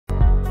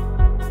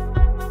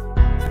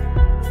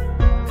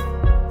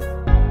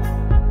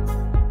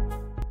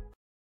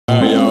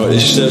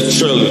It's Chef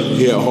Triller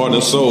here at Heart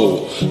and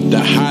Soul, the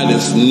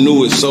hottest,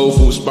 newest soul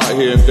food spot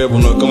here in Fayetteville,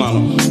 North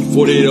Carolina.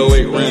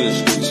 4808 Randall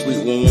Street,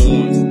 Suite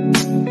 111.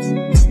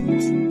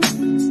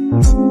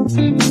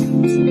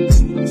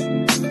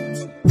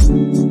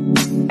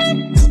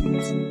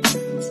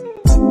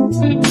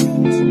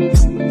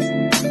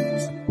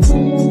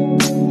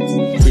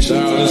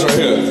 Freestyle this right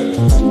here.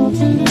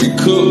 We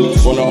cook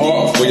from the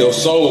heart for your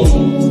soul.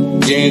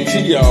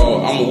 Guarantee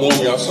y'all, I'ma warm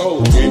y'all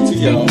soul. Guarantee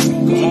y'all.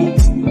 Come on.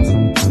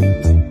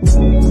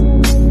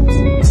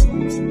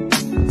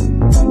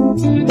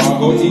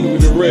 Go eat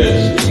with the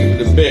rest, eat with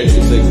the best.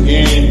 It's a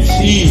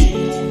guarantee.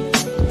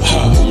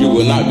 You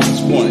will not be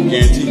disappointed,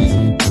 guarantee.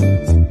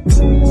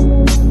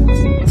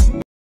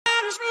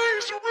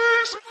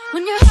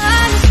 When your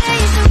heart is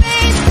raised to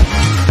raise,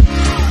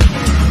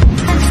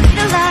 that's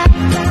the light.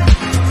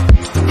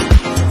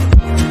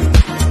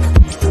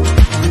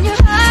 When your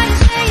heart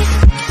is raised,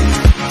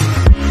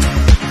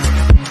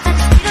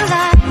 that's the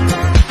light.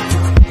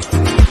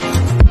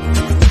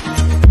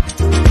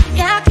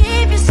 Yeah, I'll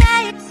keep you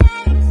safe.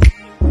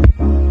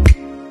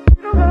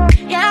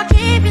 Yeah, I'll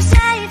keep you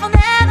safe, I'll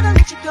never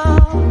let you go.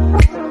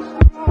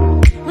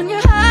 When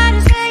your heart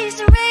is raised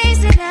to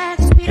raise it at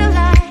the speed of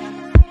light,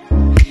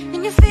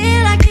 and you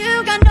feel like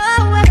you got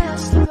nowhere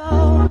else to go.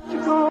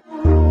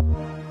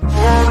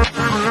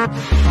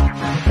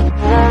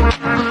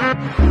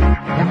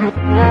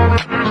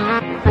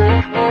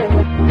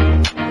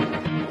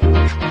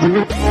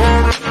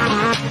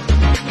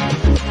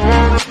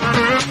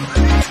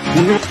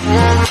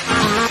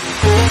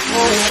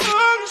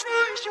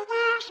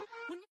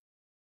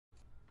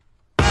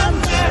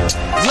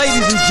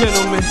 Ladies and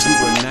gentlemen,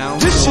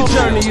 this your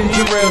journey in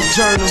Jarrell's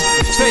journal.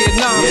 Say it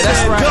now, yeah,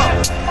 that's right.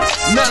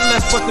 Nothing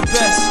less but the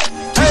best.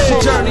 This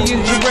your journey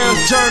in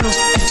Jarrell's journal.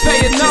 Say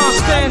it now,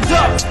 stand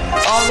up.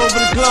 All over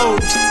the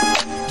globe.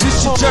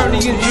 This your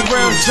journey in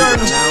Jarrell's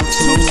journal.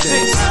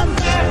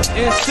 2-6.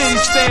 In city,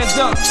 stand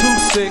up.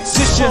 2-6.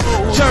 This your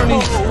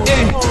journey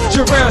in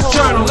Jarrell's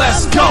journal.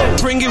 Let's go.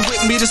 Bring it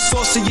with me, the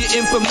source of your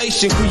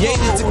information,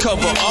 created to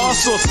cover all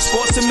sorts of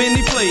sports and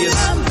many players.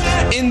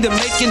 In the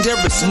making, there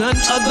is none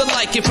other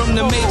like it. From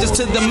the majors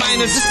to the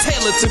minors, it's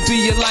tailored to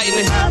be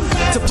enlightening.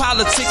 To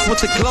politic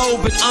with the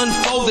globe and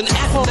unfold an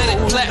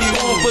athletic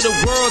platform for the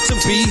world to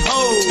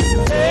behold.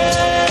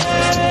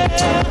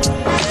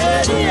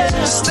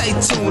 Stay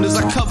tuned as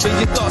I cover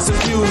your thoughts and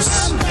views.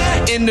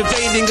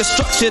 Innovating a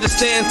structure to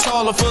stand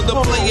taller for the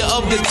player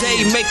of the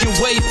day, making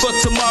way for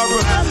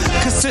tomorrow.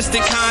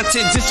 Consistent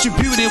content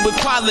distributed with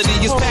quality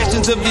as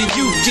passions of the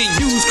youth get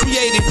used,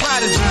 creating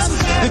prodigies.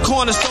 The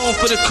cornerstone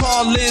for the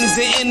call-ins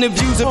and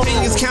interviews,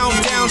 opinions,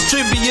 countdowns,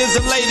 trivias,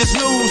 and latest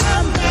news.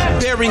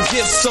 Bearing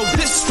gifts, so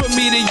this from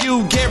me to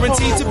you,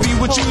 guaranteed to be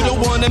what you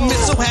don't want to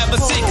miss. So have a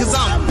seat, cause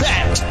I'm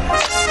back.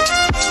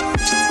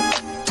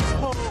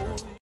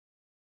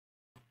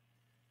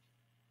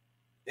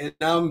 And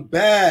I'm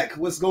back.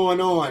 What's going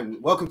on?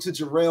 Welcome to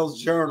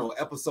Jarrell's Journal,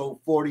 episode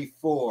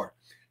 44.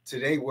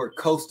 Today we're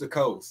coast to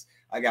coast.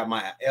 I got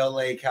my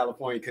LA,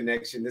 California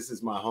connection. This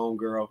is my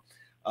homegirl.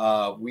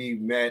 We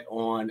met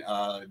on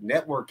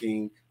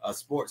networking, a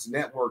sports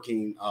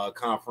networking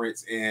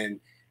conference,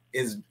 and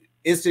is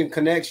instant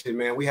connection,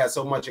 man. We had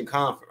so much in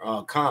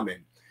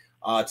common.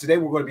 Today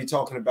we're going to be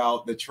talking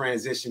about the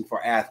transition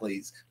for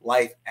athletes,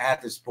 life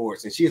after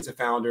sports, and she is the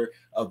founder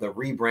of the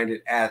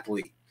Rebranded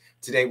Athlete.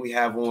 Today we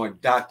have on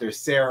Dr.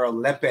 Sarah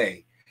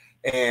Lepe,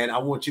 and I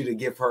want you to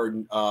give her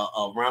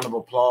a round of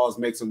applause,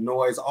 make some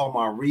noise. All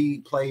my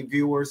replay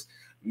viewers,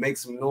 make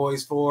some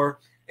noise for her,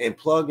 and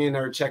plug in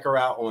her. Check her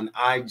out on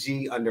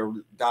IG under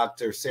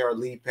Dr. Sarah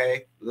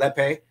Lepe,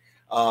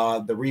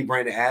 the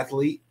Rebranded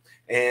Athlete,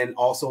 and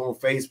also on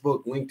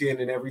Facebook,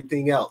 LinkedIn, and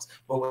everything else.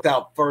 But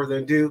without further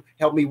ado,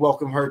 help me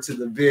welcome her to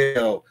the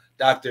video,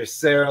 Dr.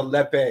 Sarah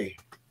Lepe.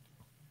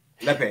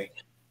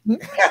 You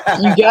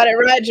got it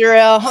right,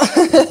 Jarrell.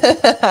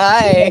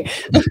 Hi.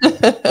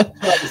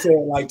 I say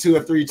it like 2 or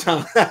 3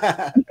 times.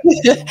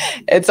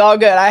 It's all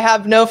good. I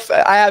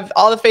have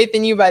all the faith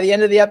in you. By the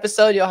end of the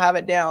episode, you'll have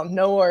it down.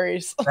 No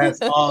worries.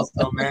 That's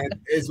awesome, man.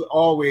 It's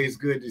always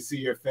good to see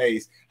your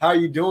face. How are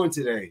you doing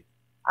today?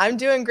 I'm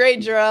doing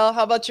great, Jarrell.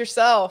 How about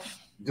yourself?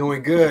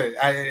 Doing good.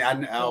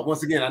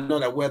 Once again, I know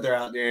that weather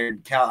out there in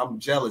Cal. I'm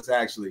jealous,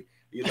 actually.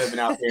 You're living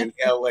out there in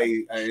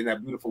LA in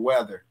that beautiful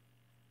weather.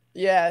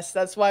 Yes,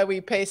 that's why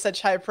we pay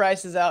such high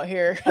prices out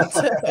here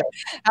to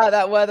have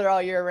that weather all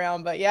year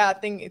round. But yeah,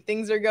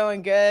 things are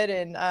going good.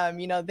 And,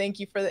 thank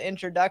you for the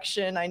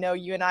introduction. I know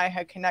you and I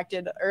had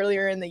connected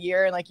earlier in the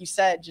year. And like you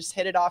said, just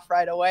hit it off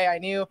right away. I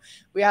knew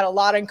we had a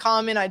lot in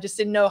common. I just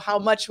didn't know how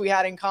much we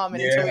had in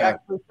common until we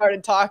actually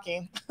started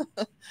talking.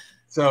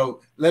 So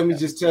let me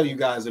just tell you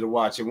guys that are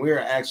watching, we're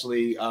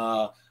actually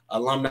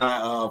alumni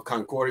of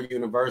Concordia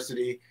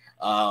University.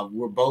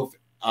 We're both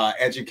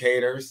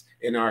educators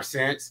in our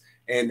sense.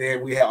 And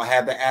then we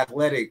have the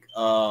athletic,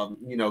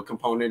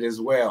 component as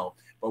well.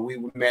 But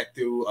we met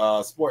through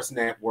sports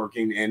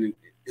networking, and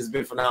it's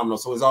been phenomenal.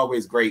 So it's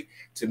always great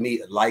to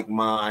meet like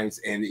minds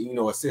and,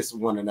 assist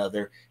one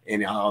another in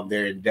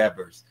their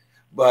endeavors.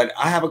 But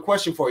I have a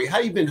question for you. How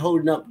you been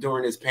holding up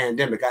during this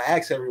pandemic? I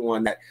ask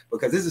everyone that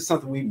because this is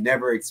something we've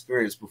never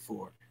experienced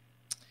before.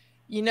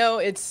 You know,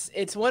 it's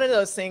one of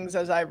those things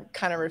as I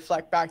kind of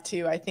reflect back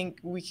to, I think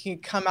we can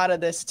come out of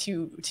this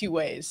two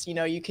ways. You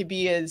know, you could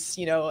be as,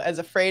 you know, as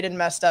afraid and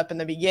messed up in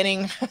the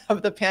beginning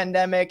of the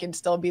pandemic and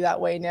still be that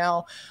way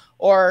now.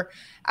 Or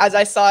as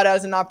I saw it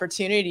as an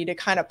opportunity to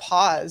kind of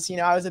pause. You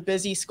know, I was a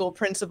busy school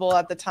principal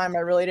at the time. I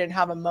really didn't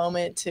have a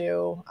moment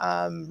to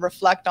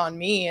reflect on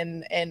me.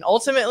 And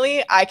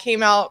ultimately I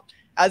came out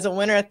as a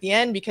winner at the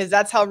end, because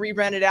that's how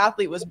Rebranded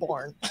Athlete was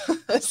born.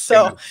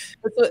 So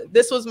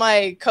this was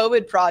my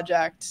COVID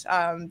project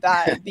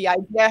that the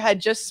idea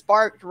had just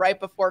sparked right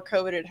before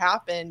COVID had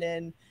happened,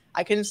 and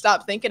I couldn't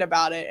stop thinking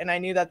about it. And I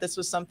knew that this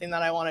was something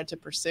that I wanted to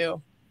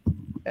pursue.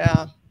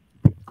 Yeah.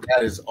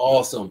 That is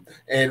awesome.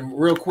 And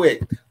real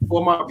quick,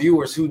 for my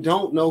viewers who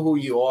don't know who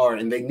you are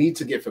and they need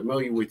to get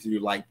familiar with you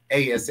like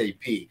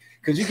ASAP,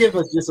 could you give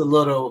us just a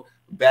little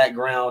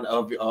background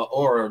of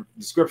or a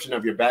description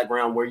of your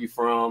background, where you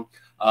from,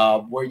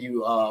 where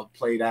you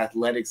played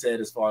athletics at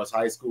as far as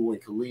high school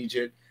and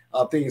collegiate,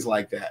 things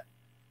like that?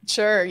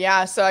 Sure.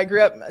 Yeah. So I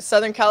grew up in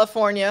Southern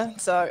California.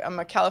 So I'm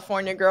a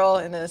California girl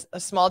in a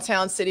small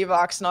town city of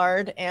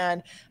Oxnard.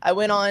 And I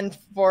went on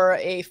for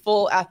a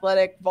full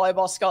athletic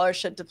volleyball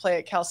scholarship to play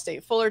at Cal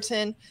State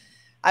Fullerton.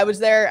 I was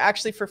there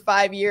actually for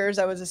 5 years.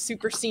 I was a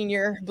super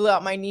senior, blew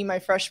out my knee my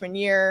freshman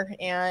year.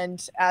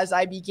 And as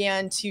I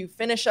began to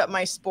finish up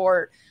my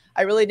sport,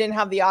 I really didn't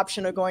have the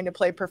option of going to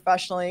play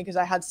professionally because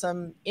I had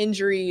some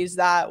injuries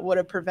that would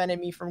have prevented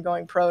me from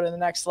going pro to the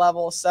next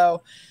level.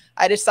 So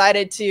I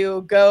decided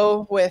to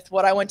go with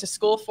what I went to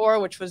school for,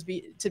 which was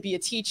to be a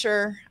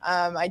teacher.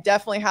 I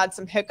definitely had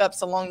some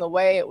hiccups along the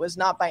way. It was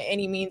not by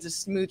any means a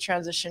smooth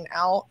transition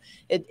out.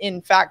 It,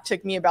 in fact,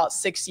 took me about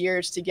 6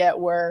 years to get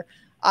where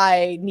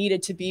I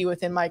needed to be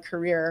within my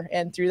career.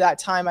 And through that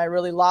time, I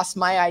really lost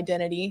my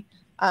identity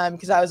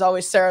because I was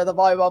always Sarah, the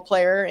volleyball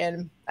player,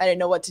 and I didn't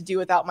know what to do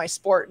without my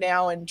sport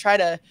now, and try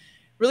to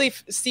really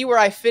see where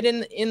I fit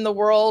in the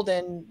world,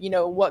 and, you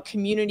know, what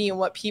community and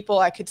what people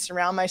I could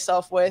surround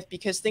myself with,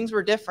 because things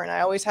were different.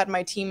 I always had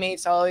my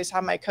teammates, I always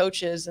had my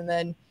coaches, and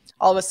then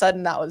all of a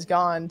sudden that was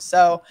gone.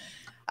 So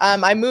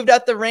I moved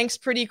up the ranks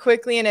pretty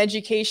quickly in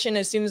education.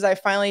 As soon as I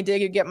finally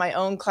did get my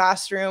own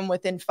classroom,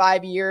 within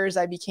 5 years,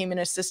 I became an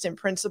assistant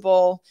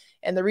principal.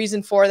 And the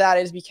reason for that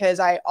is because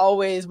I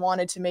always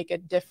wanted to make a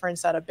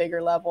difference at a bigger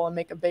level and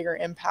make a bigger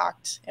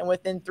impact. And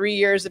within 3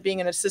 years of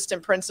being an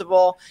assistant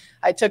principal,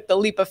 I took the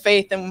leap of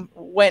faith and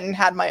went and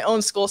had my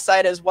own school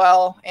site as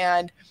well,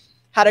 and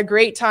had a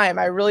great time.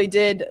 I really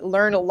did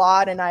learn a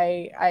lot. And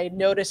I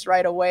noticed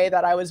right away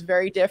that I was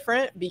very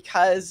different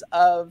because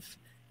of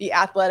the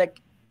athletic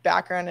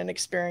background and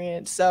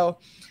experience. So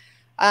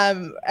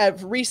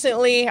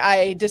recently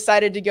I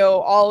decided to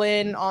go all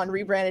in on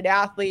Rebranded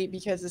Athlete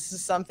because this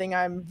is something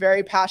I'm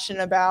very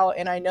passionate about.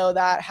 And I know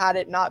that had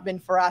it not been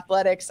for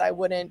athletics, I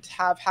wouldn't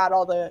have had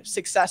all the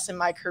success in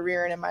my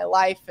career and in my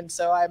life. And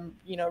so I'm,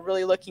 you know,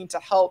 really looking to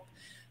help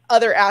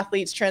other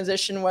athletes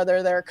transition,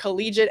 whether they're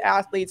collegiate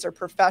athletes or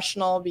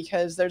professional,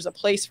 because there's a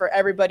place for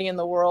everybody in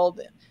the world.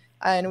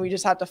 And we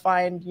just have to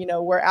find, you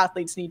know, where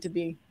athletes need to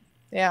be.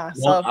 Yeah.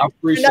 Well, so I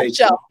appreciate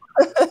you.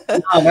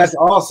 No, that's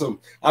awesome.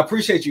 I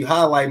appreciate you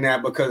highlighting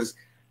that, because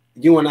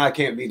you and I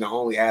can't be the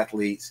only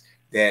athletes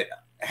that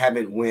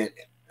haven't went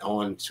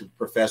on to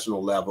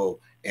professional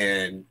level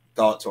and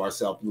thought to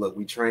ourselves, look,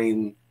 we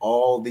train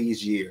all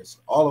these years,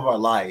 all of our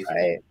life.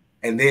 Right.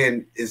 And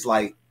then it's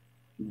like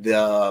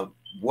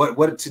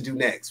what to do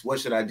next? What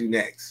should I do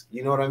next?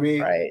 You know what I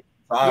mean? Right.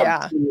 So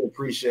I really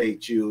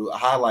appreciate you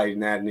highlighting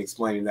that and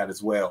explaining that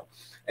as well.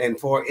 And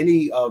for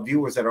any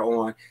viewers that are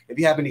on, if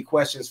you have any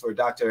questions for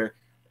Dr.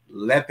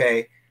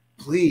 Lepe,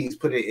 please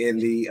put it in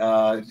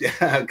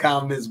the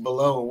comments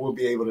below and we'll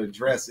be able to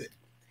address it.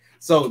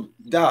 So,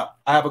 Doc,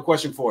 I have a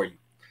question for you.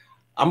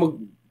 I'm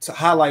going to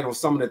highlight on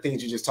some of the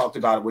things you just talked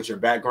about with your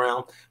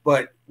background.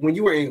 But when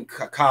you were in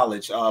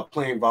college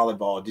playing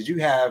volleyball, did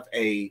you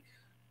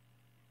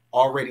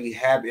already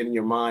have in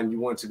your mind you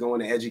want to go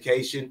into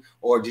education,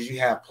 or did you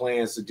have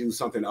plans to do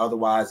something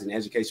otherwise and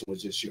education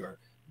was just your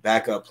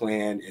backup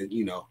plan? And,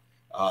 you know,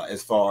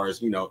 as far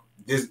as, you know,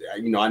 this,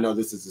 you know, I know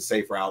this is a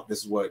safe route.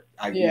 This is what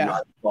I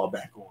fall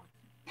back on.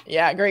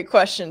 Yeah, great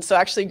question. So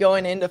actually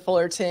going into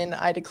Fullerton,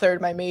 I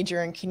declared my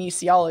major in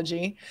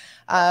kinesiology.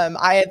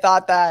 I had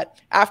thought that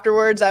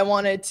afterwards I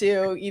wanted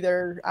to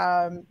either,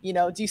 you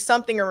know, do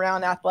something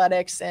around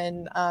athletics.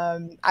 And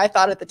I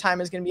thought at the time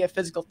I was going to be a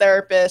physical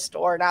therapist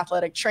or an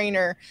athletic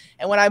trainer.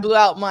 And when I blew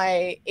out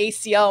my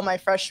ACL my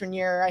freshman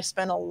year, I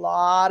spent a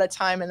lot of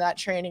time in that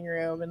training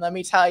room. And let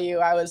me tell you,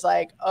 I was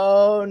like,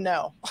 oh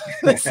no,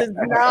 this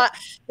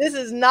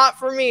is not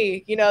for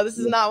me. You know, this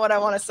is not what I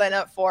want to sign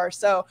up for.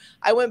 So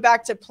I went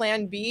back to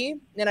plan B.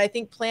 And I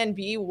think plan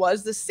B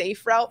was the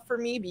safe route for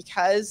me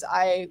because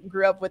I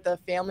grew up with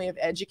a family of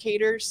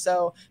educators.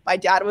 So my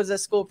dad was a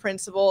school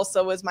principal.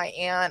 So was my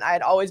aunt. I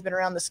had always been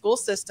around the school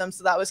system.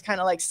 So that was kind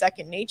of like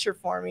second nature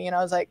for me. And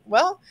I was like,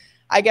 well,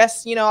 I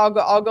guess, you know,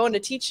 I'll go into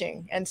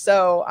teaching. And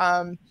so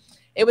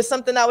it was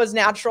something that was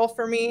natural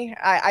for me.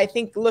 I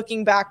think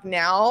looking back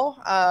now,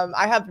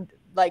 I have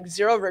like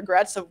zero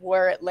regrets of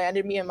where it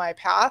landed me in my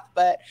path.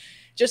 But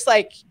just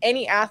like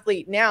any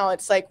athlete now,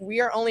 it's like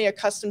we are only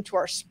accustomed to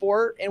our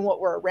sport and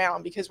what we're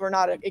around because we're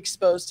not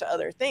exposed to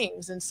other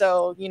things. And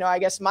so, you know, I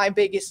guess my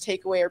biggest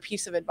takeaway or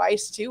piece of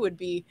advice too would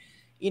be,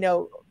 you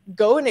know,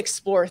 go and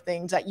explore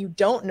things that you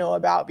don't know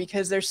about,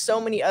 because there's so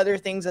many other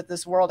things that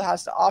this world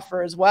has to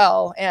offer as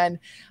well. And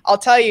I'll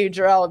tell you,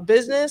 Jarrell,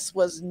 business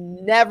was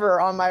never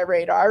on my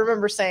radar. I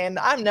remember saying,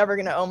 I'm never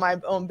going to own my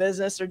own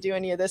business or do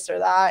any of this or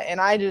that.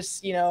 And I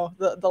just, you know,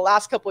 the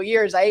last couple of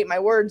years, I ate my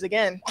words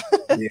again.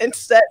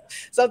 Instead,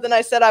 something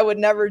I said I would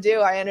never do,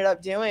 I ended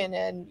up doing.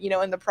 And, you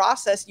know, in the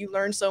process, you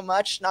learn so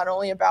much, not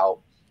only about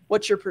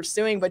what you're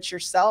pursuing, but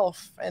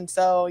yourself. And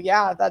so,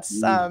 yeah,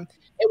 that's,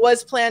 it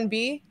was plan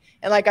B.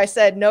 And like I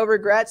said, no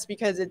regrets,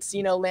 because it's,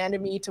 you know,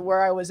 landed me to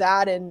where I was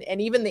at, and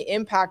even the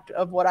impact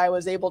of what I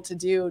was able to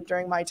do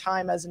during my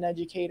time as an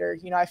educator.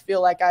 You know, I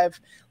feel like I've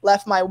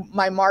left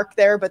my mark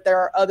there, but there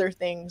are other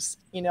things,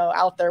 you know,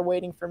 out there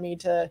waiting for me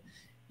to,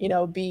 you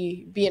know,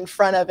 be in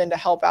front of and to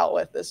help out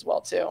with as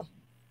well too.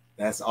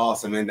 That's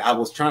awesome. And I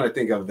was trying to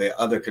think of the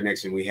other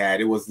connection we had.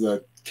 It was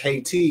the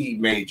KT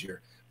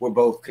major. We're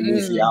both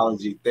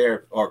kinesiology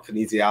therapy or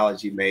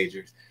kinesiology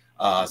majors.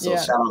 So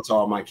shout out to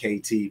all my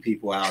KT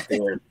people out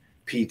there.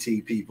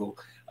 PT people,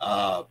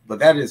 but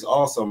that is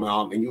awesome,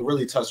 and you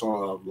really touched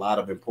on a lot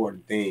of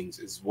important things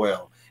as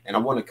well, and I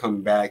want to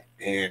come back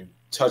and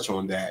touch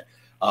on that,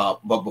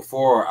 but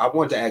before, I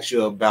want to ask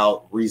you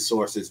about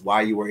resources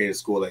while you were in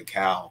school at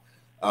Cal.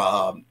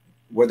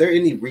 Were there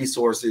any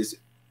resources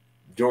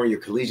during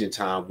your collegiate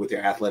time with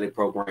your athletic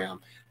program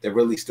that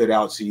really stood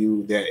out to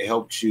you, that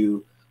helped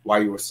you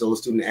while you were still a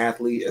student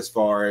athlete, as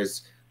far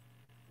as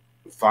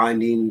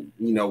finding,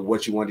 you know,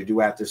 what you wanted to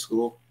do after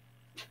school?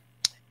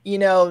 You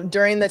know,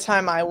 during the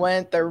time I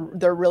went, there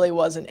really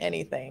wasn't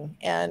anything.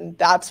 And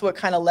that's what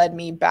kind of led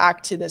me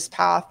back to this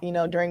path, you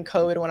know, during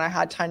COVID, when I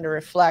had time to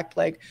reflect,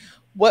 like,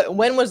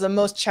 when was the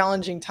most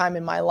challenging time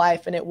in my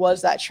life? And it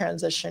was that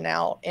transition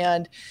out.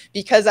 And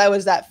because I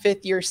was that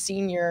 5th year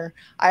senior,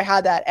 I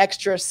had that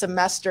extra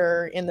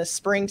semester in the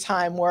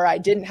springtime where I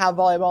didn't have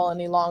volleyball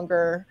any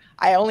longer.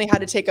 I only had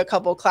to take a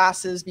couple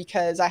classes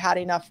because I had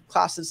enough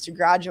classes to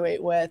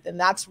graduate with. And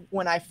that's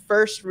when I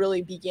first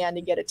really began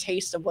to get a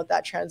taste of what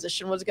that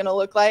transition was going to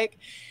look like.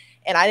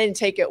 And I didn't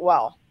take it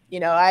well. You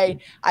know,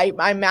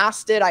 I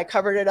masked it. I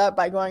covered it up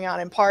by going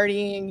out and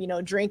partying, you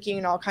know, drinking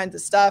and all kinds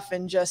of stuff,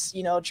 and just,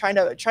 you know, trying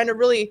to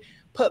really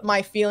put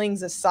my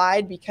feelings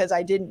aside, because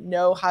I didn't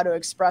know how to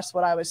express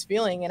what I was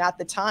feeling. And at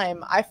the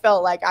time, I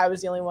felt like I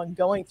was the only one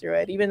going through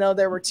it, even though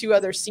there were 2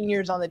 other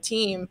seniors on the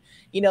team.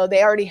 You know,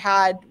 they already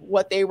had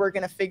what they were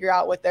going to figure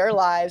out with their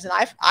lives. And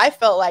I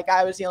felt like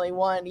I was the only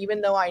one, even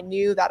though I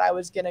knew that I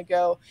was going to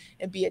go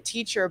and be a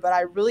teacher, but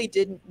I really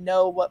didn't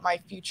know what my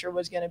future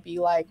was going to be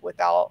like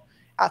without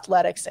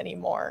athletics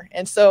anymore.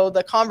 And so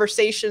the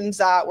conversations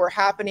that were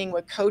happening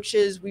with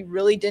coaches, we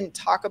really didn't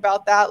talk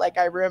about that. Like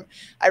I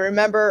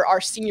remember our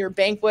senior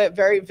banquet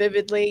very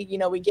vividly. You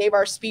know, we gave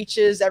our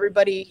speeches,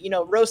 everybody, you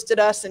know, roasted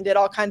us and did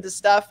all kinds of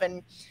stuff,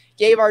 and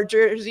gave our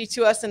jersey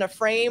to us in a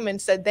frame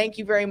and said, thank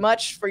you very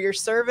much for your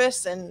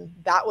service. And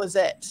that was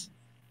it,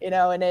 you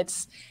know. And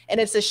it's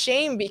a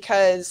shame,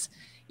 because,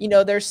 you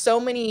know, there's so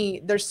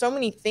many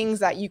things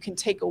that you can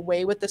take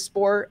away with the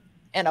sport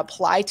and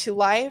apply to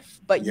life,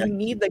 but you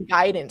need the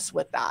guidance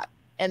with that.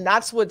 And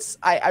that's what's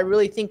I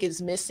really think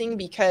is missing,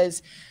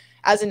 because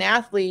as an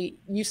athlete,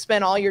 you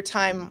spend all your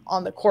time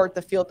on the court,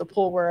 the field, the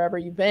pool, wherever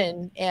you've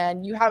been,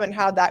 and you haven't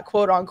had that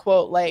quote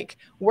unquote like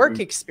work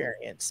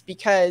experience,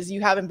 because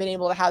you haven't been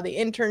able to have the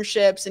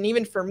internships. And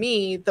even for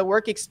me, the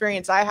work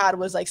experience I had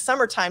was like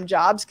summertime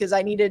jobs, because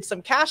I needed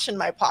some cash in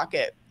my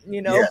pocket,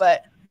 you know,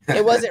 but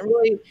it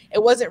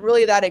wasn't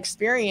really that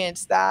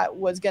experience that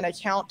was going to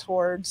count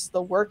towards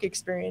the work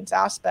experience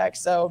aspect.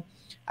 So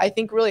I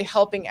think really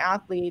helping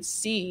athletes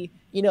see,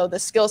 you know, the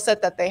skill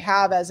set that they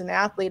have as an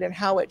athlete and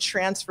how it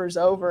transfers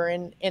over.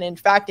 And in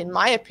fact, in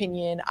my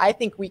opinion, I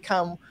think we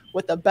come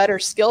with a better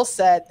skill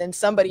set than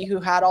somebody who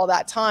had all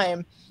that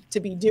time to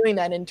be doing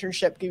that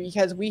internship,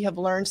 because we have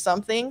learned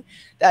something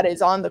that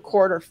is on the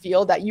court or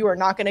field that you are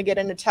not going to get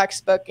in a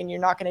textbook, and you're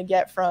not going to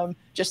get from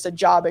just a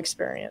job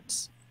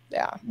experience.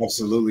 Yeah,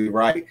 absolutely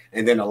right.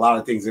 And then a lot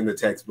of things in the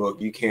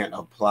textbook you can't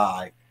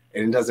apply,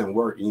 and it doesn't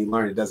work. And you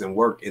learn it doesn't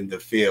work in the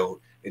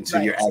field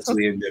until you're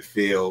actually in the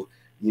field,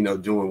 you know,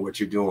 doing what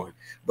you're doing.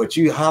 But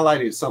you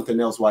highlighted something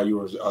else while you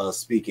were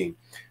speaking.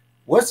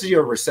 What's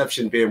your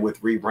reception been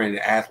with Rebranded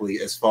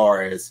Athlete, as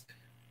far as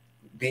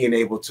being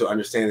able to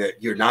understand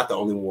that you're not the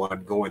only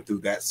one going through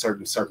that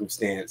certain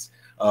circumstance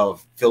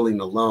of feeling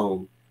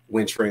alone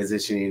when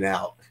transitioning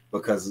out?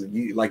 Because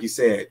you, like you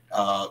said,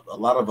 a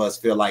lot of us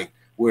feel like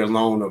we're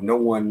alone, of no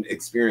one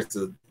experienced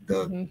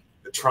the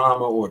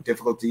trauma or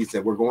difficulties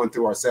that we're going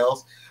through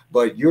ourselves.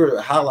 But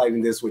you're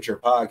highlighting this with your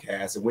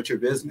podcast and with your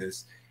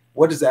business.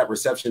 What has that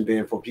reception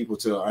been for people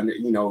to,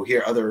 you know,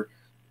 hear other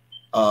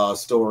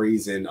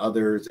stories and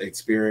others'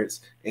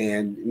 experience,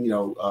 and, you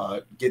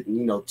know, get,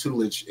 you know,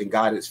 tutelage and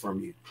guidance from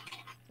you?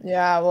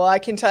 Yeah, well, I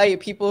can tell you,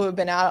 people who've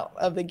been out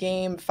of the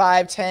game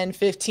 5, 10,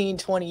 15,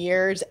 20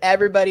 years,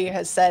 everybody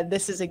has said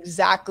this is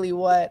exactly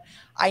what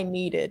I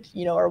needed,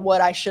 or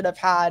what I should have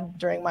had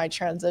during my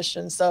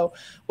transition. So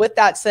with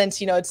that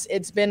sense,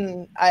 I've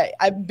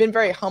been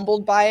very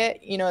humbled by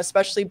it,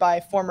 especially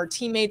by former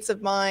teammates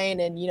of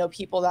mine and,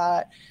 people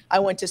that I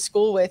went to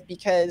school with,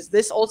 because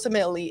this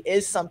ultimately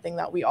is something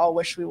that we all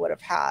wish we would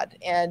have had.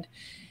 And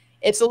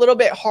it's a little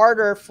bit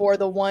harder for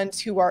the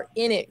ones who are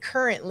in it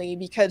currently,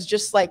 because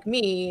just like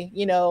me,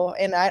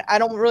 and I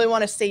don't really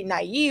want to say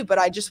naive, but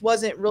I just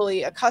wasn't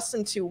really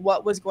accustomed to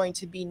what was going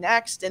to be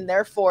next. And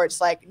therefore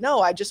it's like, no,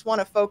 I just want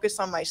to focus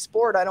on my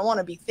sport. I don't want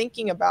to be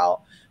thinking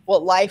about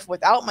what life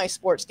without my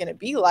sport's going to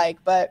be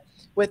like. But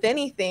with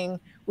anything,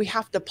 we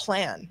have to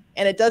plan.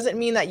 And it doesn't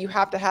mean that you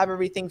have to have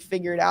everything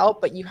figured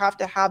out, but you have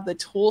to have the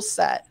tool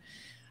set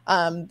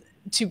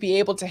to be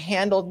able to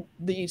handle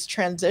these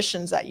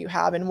transitions that you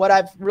have. And what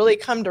I've really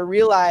come to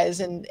realize,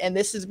 and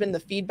this has been the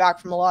feedback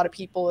from a lot of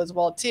people as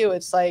well too,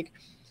 it's like,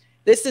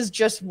 this is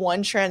just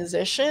one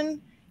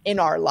transition in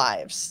our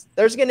lives.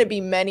 There's going to be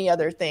many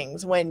other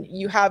things when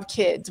you have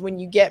kids, when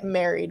you get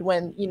married,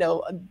 when,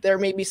 there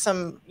may be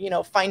some,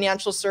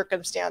 financial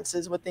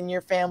circumstances within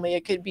your family.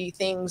 It could be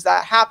things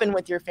that happen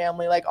with your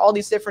family, like all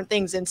these different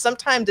things. And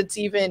sometimes it's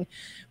even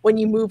when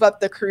you move up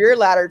the career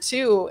ladder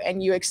too,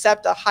 and you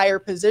accept a higher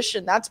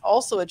position, that's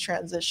also a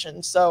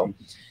transition. So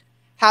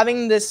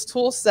having this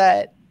tool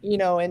set,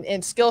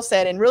 and skill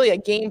set, and really a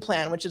game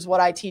plan, which is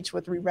what I teach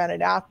with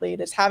Rebranded Athlete,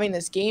 is having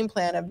this game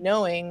plan of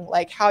knowing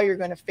like how you're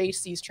going to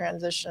face these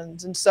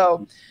transitions. And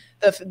so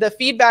the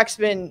feedback's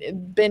been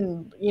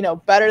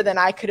better than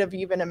I could have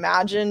even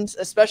imagined,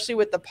 especially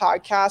with the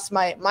podcast.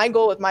 My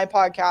goal with my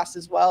podcast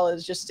as well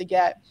is just to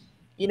get,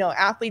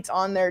 athletes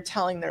on there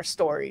telling their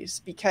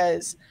stories,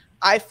 because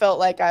I felt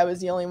like I was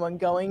the only one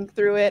going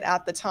through it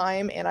at the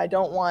time, and I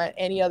don't want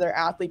any other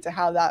athlete to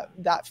have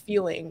that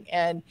feeling.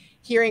 And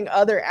hearing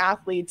other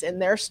athletes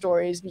and their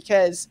stories,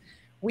 because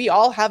we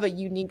all have a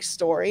unique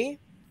story,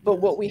 but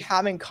what we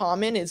have in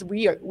common is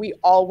we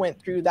all went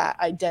through that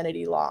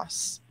identity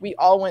loss. We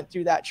all went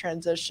through that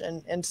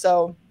transition. And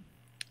so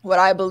what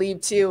I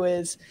believe too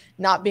is,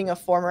 not being a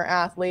former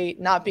athlete,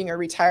 not being a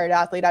retired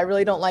athlete. I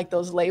really don't like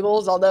those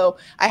labels, although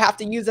I have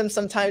to use them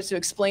sometimes to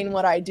explain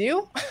what I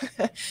do.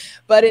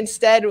 But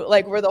instead,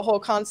 like where the whole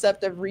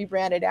concept of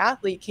rebranded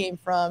athlete came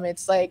from,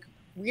 it's like,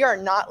 we are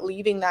not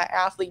leaving that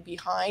athlete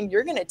behind.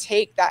 You're going to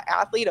take that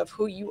athlete of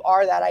who you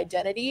are, that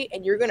identity,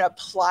 and you're going to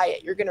apply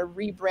it. You're going to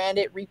rebrand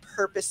it,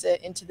 repurpose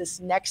it into this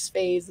next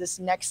phase, this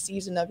next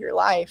season of your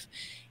life,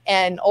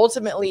 and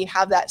ultimately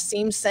have that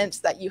same sense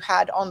that you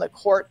had on the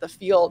court, the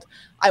field.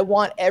 I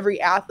want every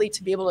athlete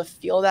to be able to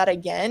feel that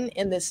again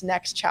in this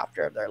next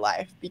chapter of their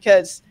life,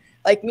 because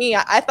like me,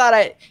 I thought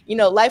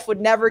life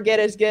would never get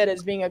as good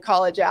as being a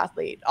college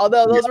athlete.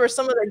 Although those were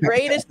some of the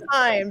greatest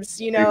times,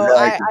 exactly.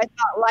 I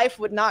thought life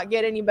would not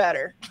get any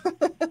better.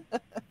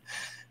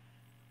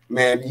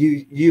 Man,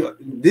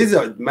 these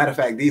are, matter of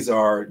fact, these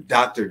are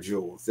Dr.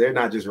 Jewels. They're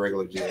not just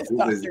regular Jewels.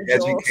 This is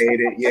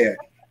educated, yeah,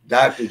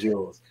 Dr.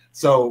 Jewels.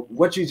 So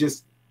what you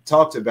just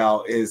talked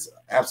about is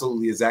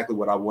absolutely exactly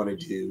what I want to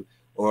do,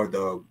 or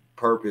the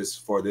purpose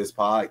for this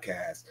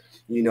podcast.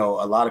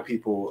 A lot of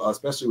people,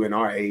 especially in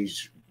our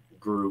age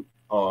group,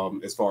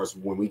 as far as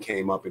when we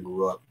came up and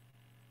grew up,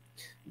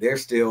 they're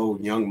still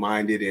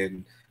young-minded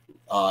and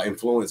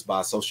influenced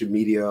by social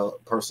media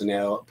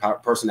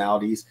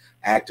personalities,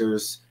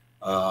 actors,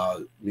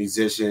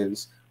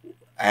 musicians,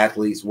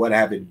 athletes, what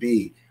have it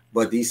be.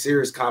 But these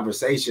serious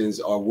conversations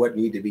are what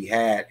need to be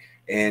had,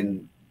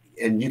 and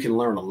you can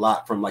learn a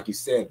lot from, like you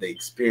said, the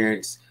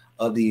experience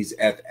of these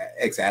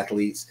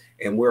ex-athletes.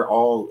 And we're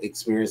all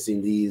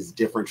experiencing these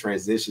different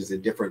transitions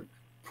and different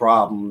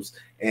problems,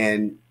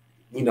 and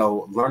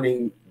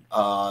learning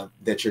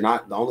that you're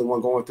not the only one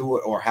going through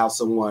it, or how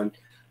someone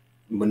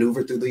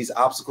maneuvered through these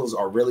obstacles,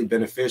 are really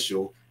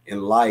beneficial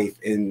in life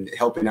and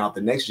helping out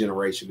the next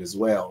generation as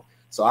well.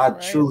 So I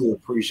truly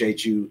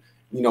appreciate you,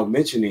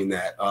 mentioning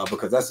that,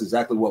 because that's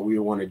exactly what we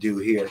want to do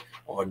here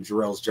on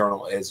Jarrell's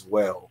Journal as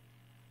well.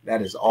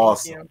 That is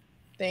awesome.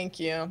 Thank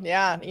you.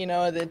 Yeah.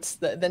 It's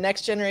the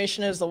next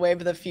generation is the wave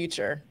of the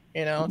future,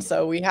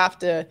 so we have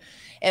to,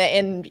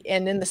 and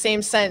in the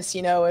same sense,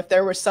 if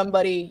there was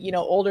somebody,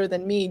 older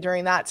than me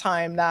during that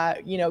time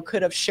that,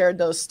 could have shared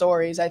those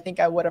stories, I think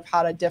I would have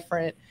had a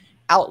different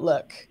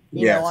outlook,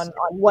 on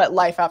what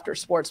life after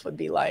sports would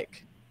be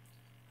like.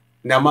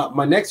 Now,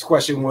 my next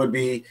question would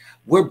be,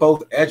 we're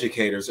both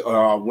educators,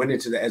 or went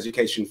into the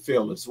education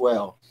field as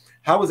well.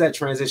 How was that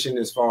transition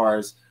as far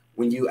as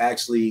when you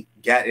actually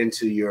got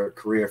into your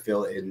career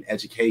field in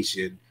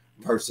education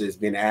versus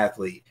being an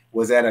athlete?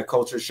 Was that a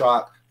culture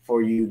shock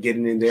for you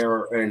getting in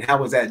there? And how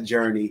was that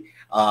journey?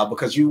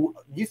 Because you've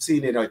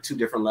seen it at two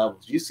different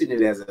levels. You've seen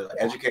it as an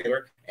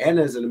educator and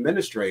as an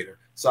administrator.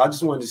 So I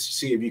just wanted to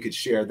see if you could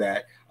share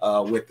that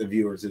with the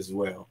viewers as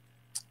well.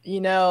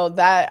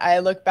 That I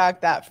look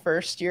back that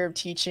first year of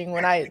teaching,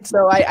 when I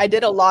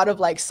did a lot of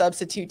like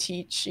substitute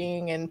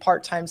teaching and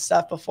part-time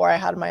stuff before I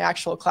had my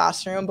actual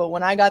classroom. But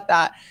when I got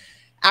that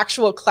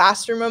actual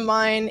classroom of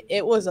mine,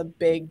 it was a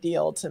big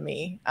deal to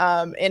me.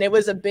 And it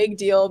was a big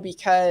deal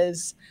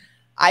because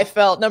I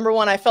felt, number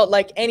one, I felt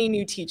like any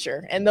new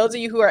teacher. And those of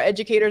you who are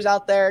educators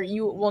out there,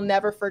 you will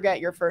never forget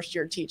your first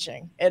year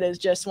teaching. It is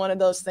just one of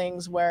those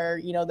things where,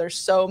 you know, there's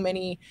so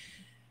many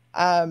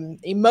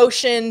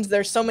emotions,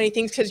 there's so many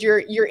things, because you're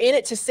in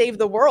it to save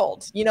the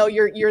world. You know,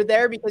 you're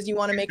there because you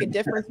want to make a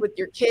difference with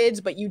your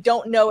kids, but you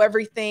don't know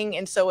everything,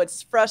 and so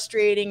it's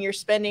frustrating. You're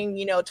spending,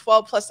 you know,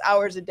 12 plus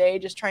hours a day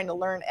just trying to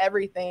learn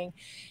everything.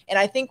 And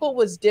I think what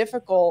was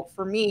difficult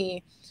for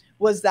me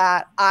was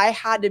that I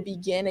had to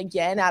begin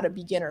again at a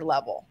beginner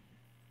level.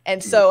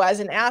 And so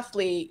as an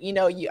athlete, you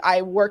know,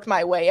 I worked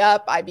my way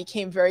up. I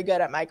became very good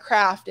at my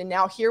craft. And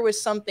now here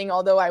was something,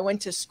 although I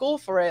went to school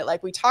for it,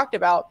 like we talked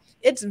about,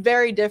 it's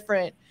very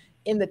different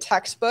in the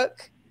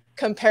textbook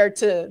compared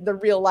to the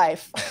real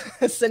life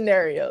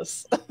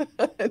scenarios.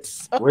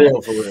 It's so, Real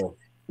for real.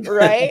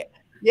 right?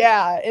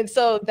 Yeah. And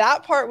so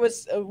that part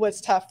was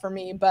tough for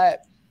me.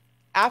 But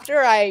after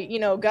I, you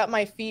know, got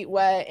my feet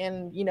wet,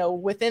 and, you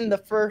know,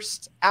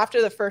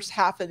 after the first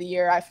half of the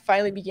year, I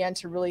finally began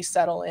to really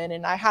settle in,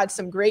 and I had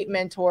some great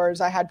mentors.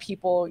 I had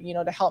people, you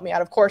know, to help me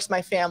out. Of course,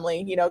 my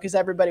family, you know, because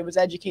everybody was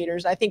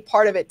educators. I think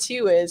part of it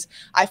too is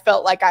I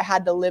felt like I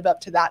had to live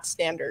up to that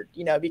standard,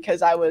 you know,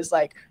 because I was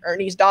like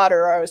Ernie's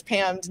daughter, or I was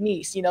Pam's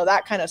niece, you know,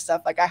 that kind of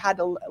stuff. Like I had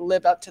to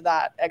live up to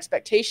that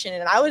expectation.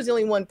 And I was the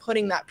only one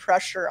putting that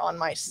pressure on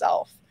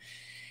myself.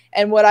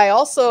 And what I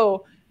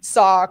also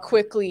saw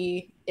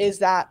quickly is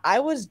that I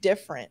was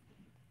different.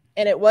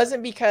 And it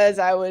wasn't because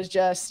I was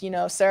just, you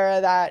know,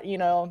 Sarah, that, you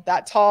know,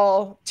 that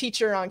tall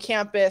teacher on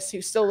campus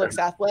who still looks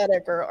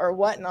athletic or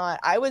whatnot.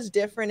 I was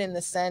different in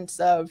the sense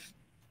of,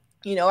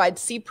 you know, I'd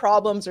see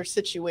problems or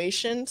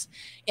situations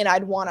and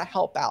I'd want to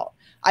help out.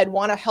 I'd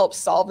want to help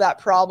solve that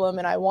problem.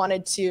 And I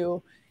wanted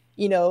to,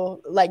 you know,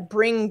 like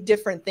bring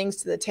different things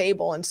to the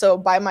table. And so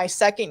by my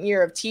second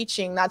year of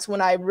teaching, that's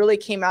when I really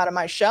came out of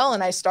my shell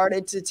and I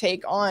started to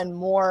take on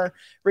more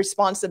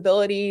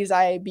responsibilities.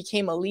 I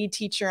became a lead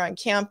teacher on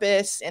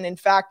campus. And in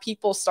fact,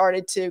 people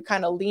started to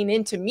kind of lean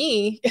into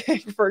me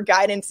for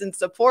guidance and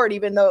support,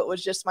 even though it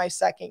was just my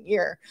second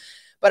year.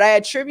 But I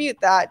attribute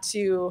that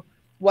to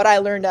what I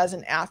learned as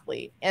an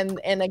athlete. And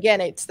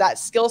again, it's that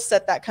skill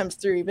set that comes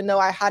through. Even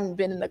though I hadn't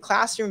been in the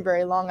classroom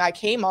very long, I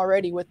came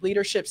already with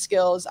leadership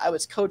skills. I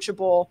was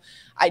coachable.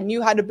 I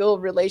knew how to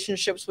build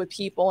relationships with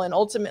people. And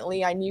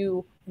ultimately, I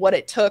knew what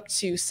it took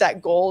to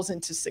set goals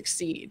and to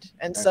succeed.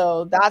 And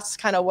so that's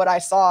kind of what I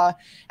saw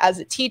as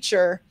a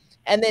teacher.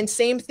 And then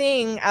same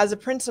thing as a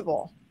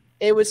principal.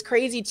 It was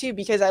crazy too,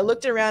 because I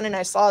looked around and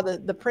I saw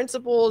the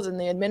principals and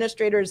the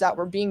administrators that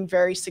were being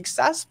very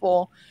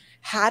successful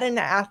had an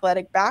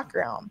athletic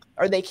background,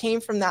 or they came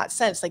from that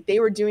sense, like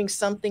they were doing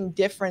something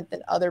different than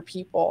other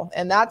people.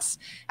 And that's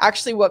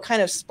actually what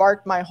kind of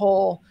sparked my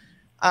whole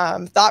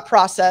thought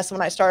process.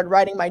 When I started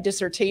writing my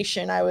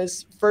dissertation, I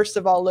was first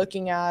of all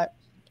looking at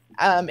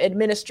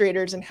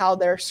administrators and how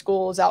their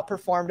schools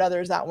outperformed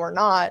others that were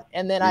not.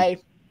 And then I,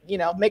 you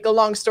know, make a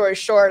long story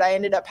short, I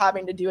ended up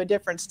having to do a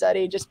different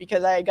study just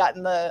because I had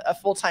gotten a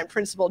full-time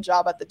principal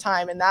job at the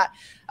time. And that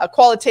a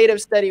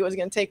qualitative study was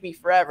going to take me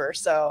forever.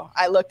 So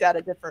I looked at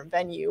a different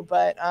venue.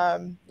 But,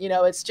 you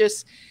know, it's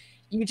just,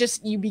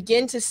 you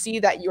begin to see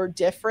that you're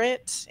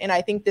different. And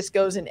I think this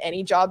goes in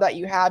any job that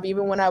you have.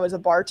 Even when I was a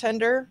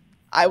bartender,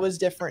 I was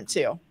different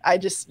too.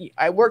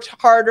 I worked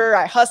harder.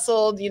 I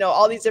hustled, you know,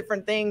 all these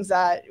different things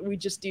that we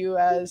just do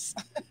as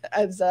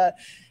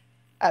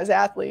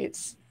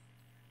athletes.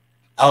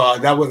 Oh,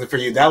 that wasn't for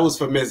you. That was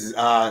for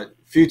Mrs.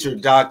 Future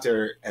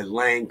Dr.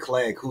 Elaine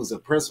Clegg, who's a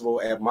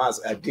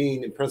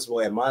dean and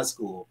principal at my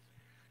school.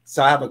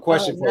 So I have a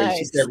question for you.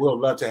 She said, "We'd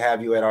love to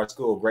have you at our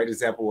school. Great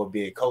example of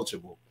being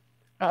coachable."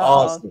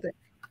 Awesome.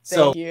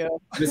 Thank you.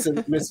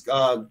 Miss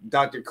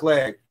Dr.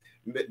 Clegg,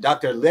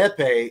 Dr.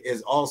 Lepe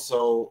is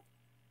also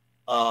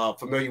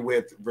familiar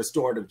with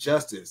restorative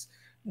justice.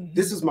 Mm-hmm.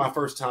 This is my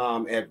first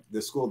time at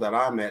the school that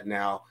I'm at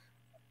now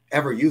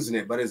ever using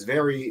it, but it's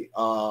very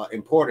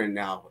important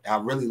now. I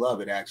really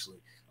love it, actually.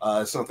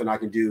 It's something I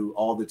can do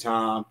all the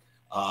time.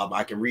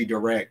 I can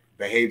redirect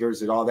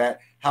behaviors and all that.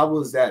 How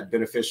was that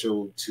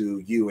beneficial to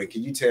you? And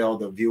can you tell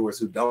the viewers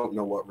who don't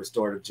know what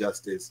restorative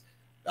justice,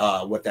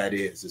 what that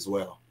is as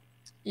well?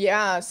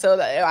 Yeah, so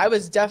I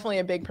was definitely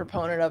a big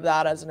proponent of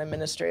that as an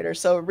administrator.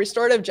 So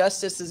restorative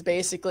justice is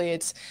basically,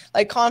 it's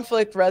like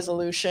conflict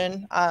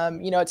resolution.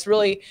 You know, it's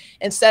really,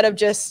 instead of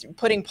just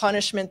putting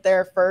punishment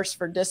there first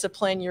for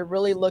discipline, you're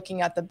really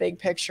looking at the big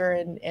picture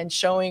and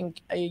showing,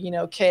 you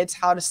know, kids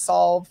how to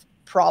solve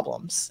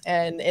problems.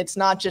 And it's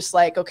not just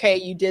like, okay,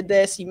 you did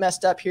this, you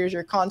messed up, here's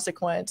your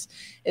consequence.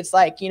 It's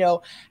like, you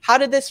know, how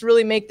did this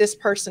really make this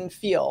person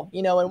feel,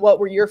 you know, and what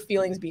were your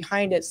feelings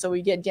behind it? So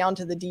we get down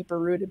to the deeper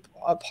rooted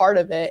part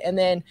of it. And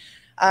then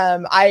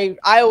I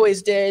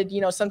always did, you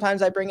know,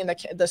 sometimes I bring in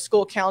the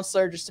school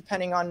counselor, just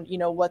depending on, you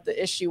know, what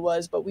the issue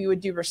was, but we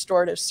would do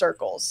restorative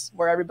circles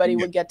where everybody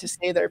would get to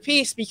say their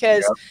piece,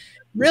 because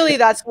Really,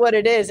 that's what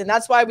it is. And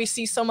that's why we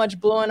see so much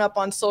blowing up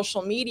on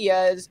social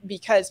media, is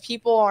because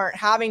people aren't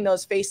having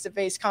those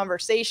face-to-face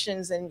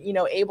conversations and, you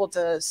know, able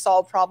to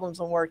solve problems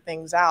and work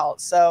things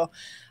out. So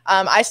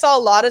I saw a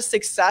lot of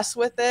success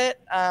with it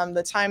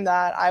the time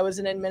that I was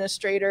an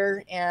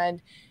administrator,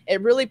 and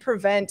it really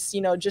prevents,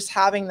 you know, just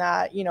having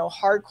that, you know,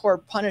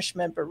 hardcore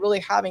punishment, but really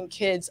having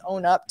kids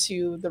own up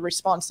to the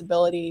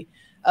responsibility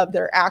of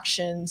their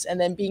actions and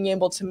then being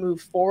able to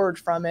move forward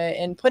from it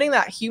and putting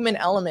that human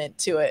element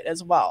to it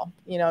as well,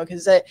 you know,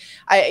 because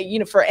you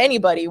know, for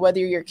anybody, whether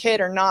you're your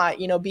kid or not,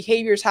 you know,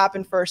 behaviors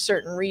happen for a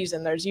certain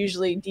reason. There's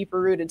usually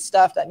deeper rooted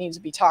stuff that needs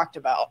to be talked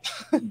about.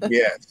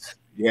 Yes.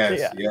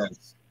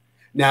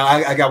 Now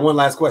I got one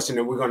last question,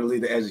 and we're going to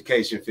leave the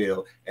education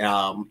field.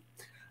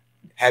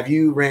 Have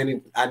you ran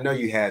in, I know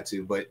you had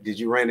to, but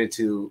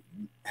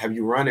have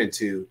you run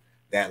into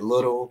that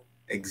little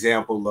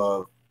example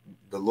of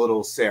the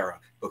little Sarah?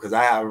 Because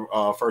I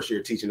have first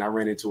year teaching, I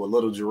ran into a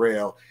little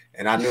Jarrell,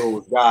 and I knew it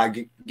was God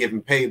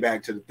giving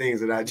payback to the things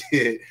that I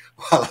did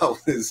while I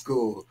was in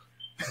school.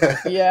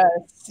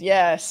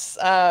 Yes.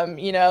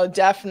 You know,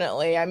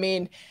 definitely. I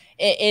mean,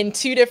 in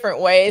two different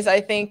ways.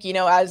 I think, you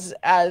know,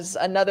 as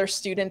another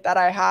student that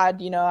I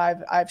had, you know,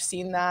 I've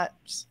seen that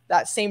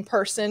same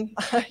person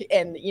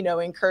and, you know,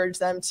 encourage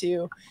them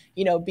to,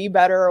 you know, be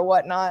better or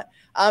whatnot.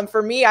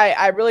 For me,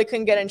 I really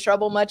couldn't get in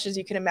trouble much, as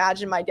you can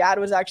imagine. My dad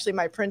was actually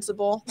my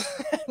principal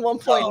at one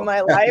point in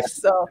my life,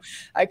 so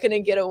I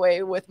couldn't get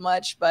away with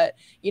much. But,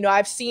 you know,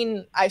 I've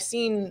seen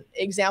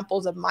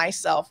examples of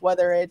myself,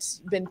 whether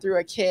it's been through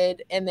a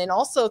kid and then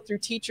also through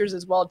teachers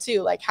as well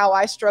too, like how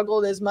I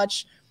struggled as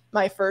much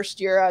my first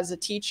year as a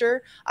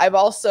teacher. I've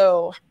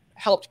also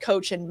helped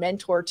coach and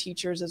mentor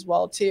teachers as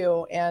well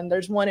too. And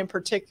there's one in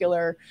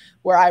particular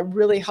where I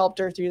really helped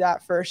her through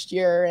that first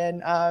year.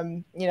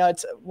 And, you know,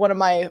 it's one of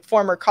my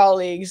former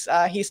colleagues.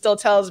 He still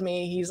tells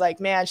me, he's like,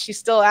 man, she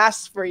still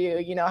asks for you,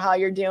 you know, how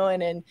you're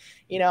doing, and,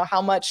 you know,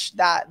 how much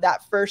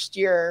that first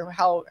year,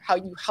 how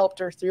you helped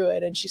her through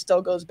it. And she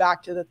still goes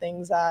back to the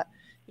things that,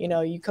 you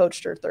know, you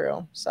coached her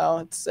through.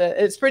 So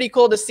it's pretty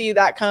cool to see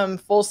that come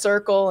full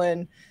circle.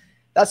 And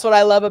that's what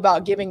I love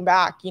about giving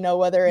back, you know,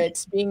 whether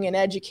it's being an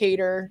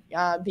educator,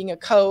 being a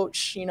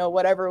coach, you know,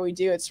 whatever we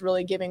do, it's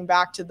really giving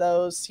back to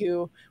those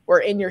who were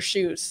in your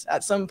shoes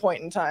at some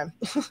point in time.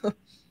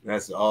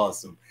 That's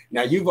awesome.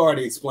 Now, you've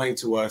already explained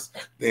to us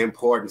the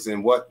importance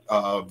and what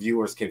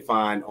viewers can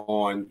find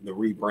on the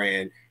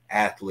Rebrand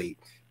Athlete.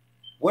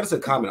 What is a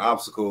common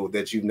obstacle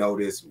that you've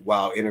noticed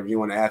while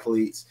interviewing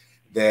athletes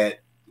that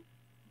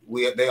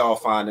they all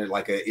find it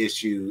like an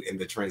issue in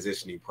the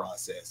transitioning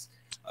process?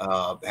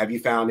 Have you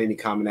found any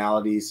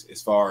commonalities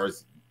as far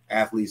as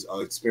athletes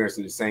are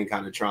experiencing the same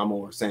kind of trauma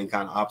or same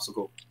kind of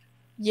obstacle?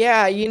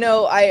 Yeah, you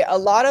know, a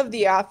lot of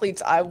the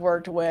athletes I've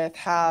worked with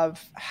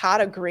have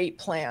had a great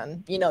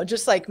plan, you know,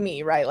 just like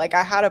me, right? Like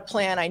I had a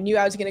plan. I knew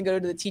I was going to go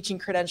to the teaching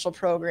credential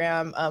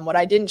program. What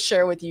I didn't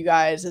share with you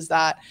guys is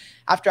that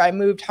after I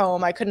moved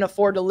home, I couldn't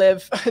afford to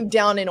live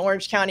down in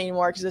Orange County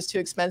anymore because it's too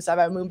expensive.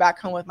 I moved back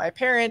home with my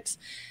parents,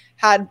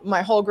 had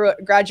my whole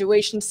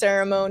graduation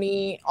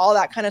ceremony, all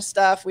that kind of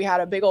stuff. We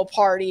had a big old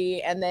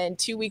party. And then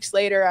 2 weeks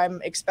later,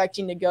 I'm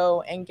expecting to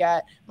go and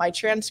get my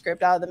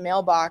transcript out of the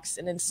mailbox.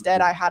 And instead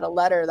I had a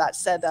letter that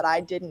said that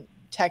I didn't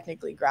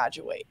technically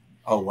graduate.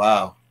 Oh,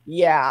 wow.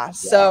 Yeah.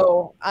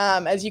 So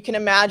as you can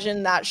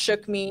imagine, that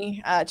shook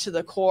me to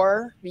the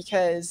core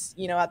because,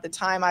 you know, at the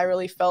time I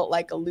really felt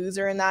like a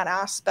loser in that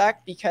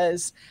aspect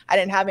because I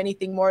didn't have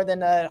anything more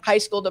than a high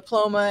school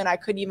diploma and I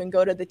couldn't even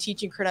go to the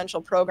teaching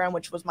credential program,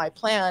 which was my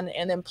plan.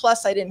 And then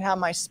plus I didn't have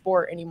my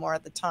sport anymore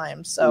at the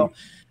time. So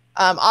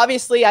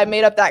obviously I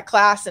made up that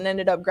class and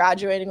ended up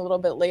graduating a little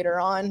bit later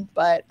on.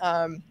 But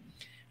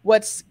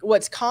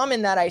what's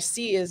common that I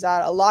see is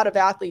that a lot of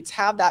athletes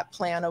have that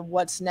plan of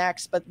what's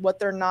next, but what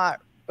they're not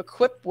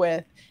equipped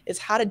with is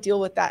how to deal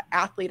with that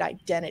athlete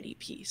identity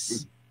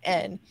piece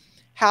and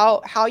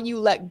how you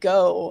let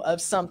go of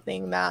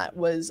something that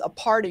was a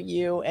part of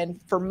you.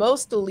 And for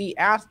most elite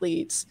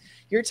athletes,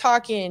 you're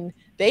talking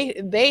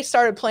they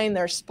started playing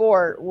their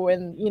sport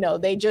when, you know,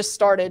 they just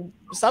started,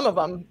 some of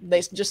them,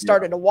 they just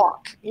started to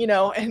walk, you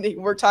know, and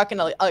we're talking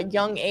a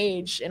young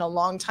age in a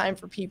long time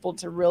for people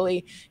to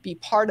really be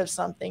part of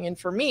something. And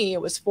for me,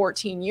 it was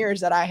 14 years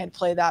that I had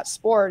played that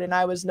sport and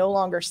I was no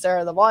longer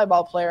Sarah, the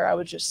volleyball player. I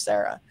was just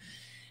Sarah.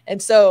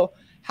 And so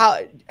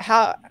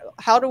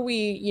how do we,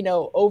 you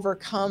know,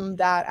 overcome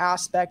that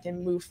aspect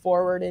and move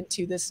forward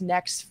into this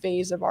next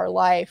phase of our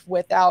life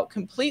without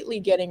completely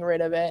getting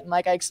rid of it? And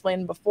like I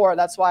explained before,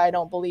 that's why I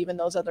don't believe in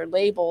those other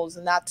labels.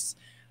 And that's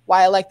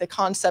why I like the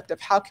concept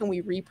of how can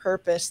we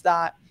repurpose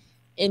that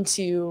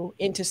into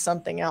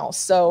something else.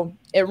 So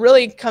it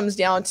really comes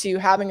down to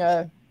having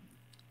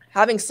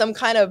some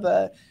kind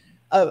of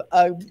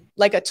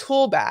like a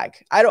tool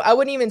bag. I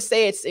wouldn't even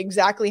say it's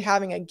exactly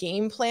having a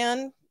game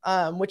plan,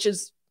 which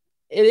is,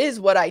 it is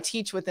what I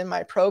teach within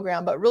my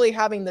program, but really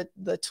having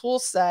the tool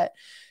set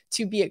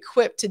to be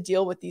equipped to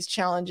deal with these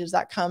challenges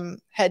that come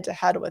head to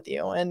head with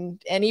you.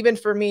 And even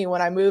for me,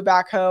 when I moved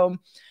back home,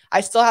 I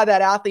still had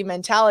that athlete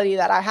mentality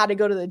that I had to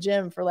go to the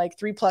gym for like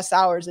 3+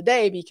 hours a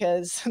day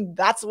because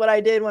that's what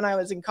I did when I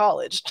was in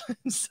college.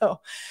 So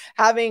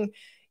having,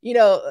 you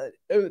know,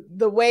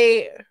 the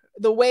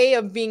way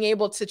of being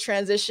able to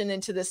transition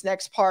into this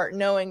next part,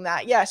 knowing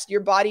that, yes,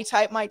 your body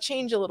type might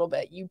change a little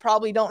bit. You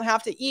probably don't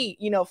have to eat,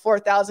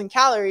 4,000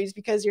 calories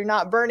because you're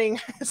not burning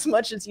as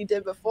much as you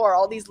did before.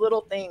 All these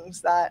little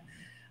things that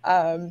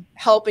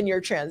help in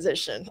your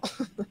transition.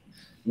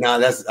 No,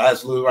 that's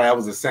absolutely right. I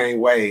was the same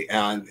way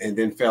and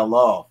then fell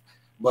off.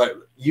 But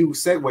you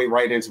segue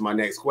right into my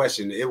next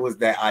question. It was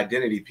that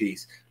identity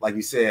piece. Like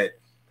you said,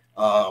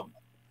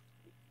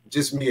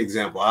 just me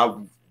example, I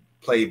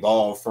played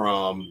ball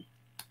from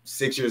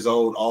 6 years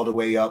old all the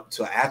way up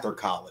to after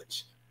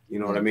college. You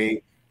know what I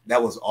mean?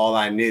 That was all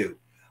I knew.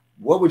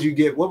 What would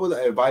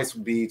the advice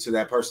be to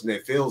that person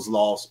that feels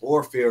lost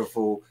or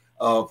fearful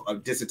of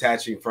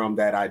disattaching from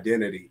that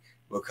identity?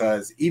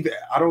 Because even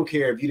I don't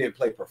care if you didn't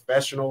play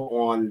professional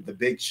on the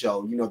big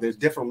show, there's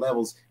different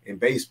levels in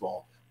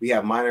baseball. We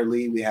have minor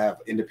league, we have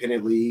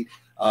independent league,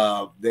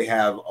 they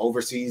have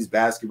overseas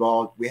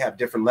basketball, we have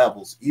different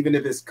levels. Even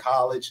if it's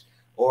college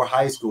or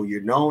high school,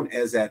 you're known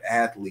as that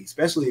athlete,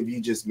 especially if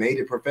you just made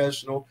it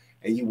professional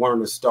and you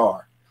weren't a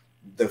star.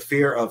 The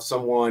fear of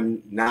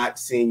someone not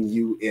seeing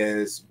you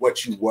as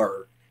what you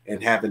were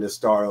and having to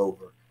start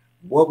over.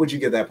 What would you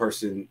give that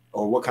person,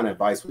 or what kind of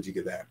advice would you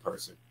give that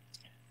person?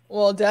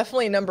 Well,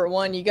 definitely number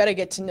one, you got to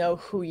get to know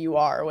who you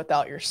are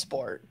without your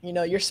sport.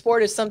 Your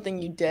sport is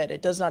something you did.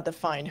 It does not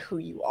define who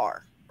you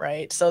are,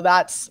 right? So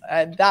that's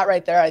that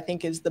right there, I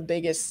think, is the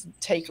biggest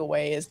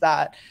takeaway, is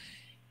that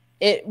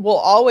it will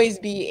always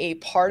be a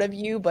part of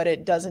you, but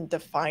it doesn't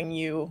define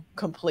you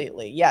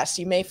completely. Yes,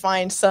 you may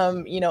find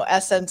some,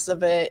 essence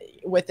of it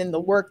within the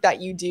work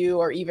that you do,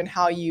 or even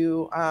how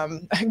you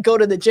go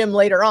to the gym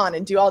later on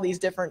and do all these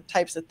different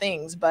types of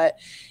things, but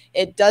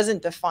it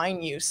doesn't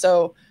define you.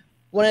 So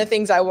one of the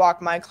things I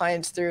walk my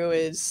clients through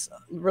is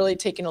really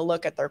taking a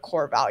look at their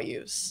core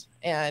values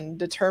and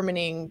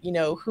determining,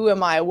 who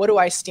am I? What do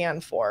I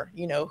stand for?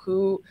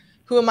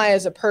 Who am I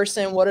as a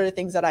person? What are the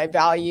things that I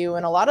value?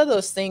 And a lot of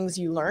those things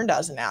you learned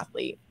as an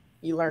athlete.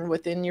 You learn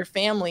within your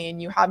family,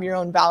 and you have your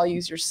own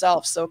values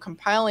yourself. So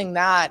compiling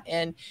that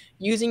and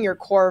using your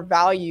core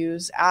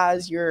values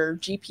as your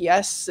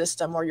GPS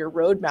system or your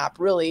roadmap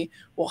really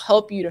will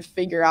help you to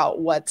figure out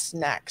what's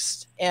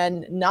next,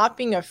 and not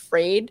being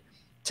afraid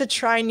to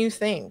try new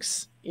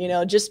things.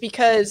 Just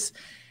because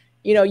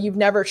you've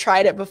never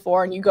tried it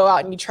before and you go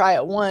out and you try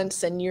it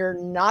once and you're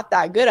not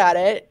that good at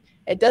it,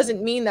 it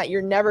doesn't mean that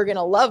you're never going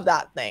to love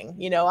that thing.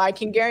 I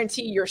can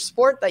guarantee your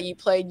sport that you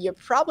played, you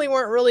probably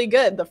weren't really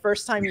good the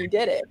first time you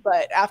did it,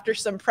 but after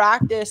some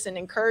practice and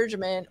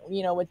encouragement,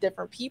 with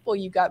different people,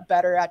 you got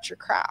better at your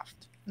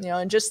craft.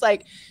 And just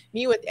like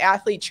me with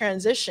athlete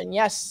transition,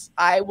 yes,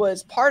 I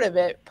was part of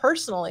it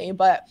personally,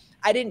 but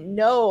I didn't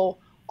know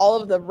all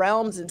of the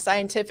realms and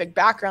scientific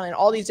background and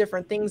all these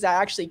different things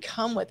that actually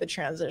come with the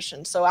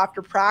transition. So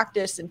after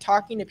practice and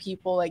talking to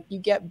people, like, you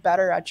get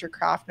better at your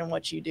craft and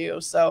what you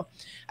do. So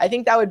I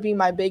think that would be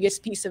my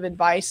biggest piece of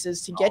advice,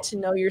 is to get to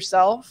know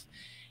yourself.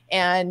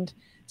 And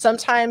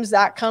sometimes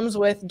that comes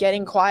with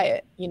getting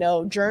quiet,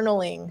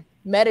 journaling,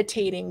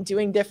 meditating,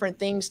 doing different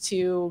things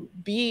to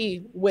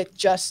be with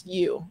just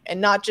you, and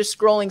not just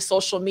scrolling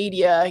social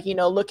media,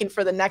 looking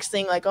for the next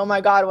thing, like, oh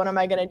my God, what am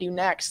I going to do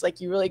next?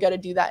 Like, you really got to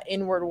do that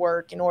inward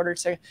work in order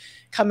to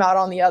come out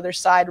on the other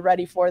side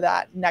ready for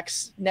that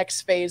next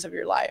phase of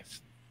your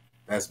life.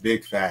 That's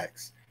big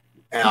facts.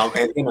 And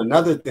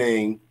another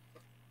thing,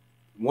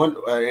 and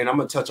I'm going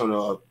to touch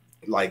on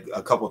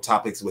a couple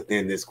topics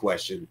within this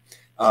question.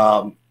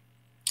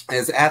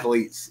 As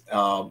athletes,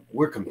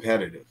 we're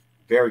competitive,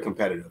 very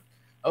competitive.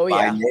 Oh,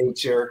 yeah. By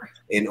nature,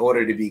 in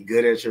order to be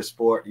good at your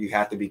sport, you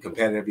have to be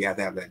competitive. You have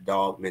to have that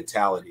dog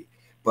mentality.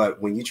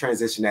 But when you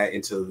transition that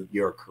into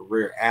your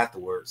career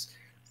afterwards,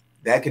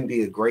 that can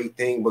be a great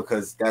thing,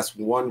 because that's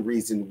one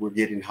reason we're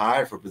getting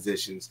hired for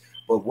positions.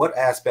 But what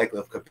aspect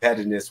of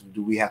competitiveness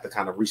do we have to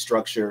kind of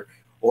restructure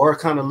or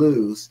kind of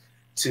lose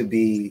to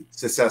be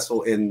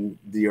successful in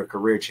your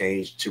career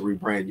change, to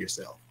rebrand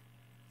yourself?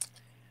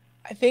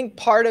 I think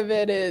part of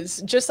it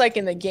is, just like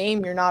in the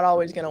game, you're not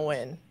always going to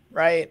win.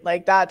 Right?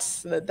 Like,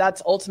 that's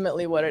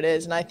ultimately what it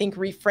is. And I think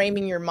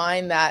reframing your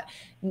mind that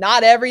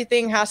not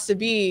everything has to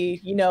be,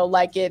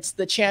 like it's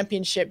the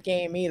championship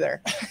game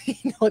either,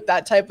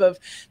 that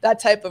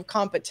type of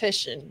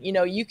competition.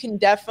 You can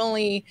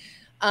definitely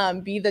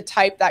be the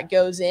type that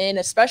goes in,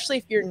 especially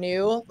if you're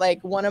new.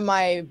 Like, one of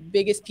my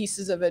biggest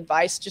pieces of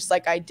advice, just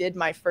like I did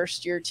my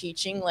first year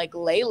teaching, like,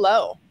 lay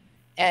low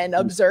and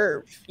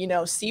observe,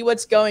 see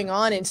what's going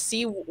on and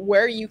see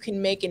where you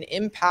can make an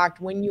impact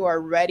when you are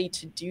ready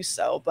to do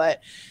so. But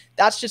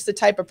that's just the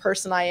type of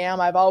person I am.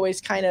 I've always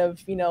kind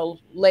of,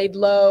 laid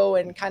low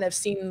and kind of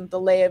seen the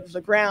lay of the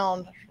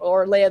ground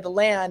or lay of the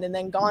land, and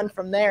then gone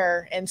from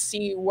there and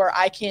see where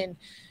I can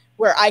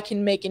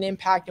make an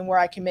impact and where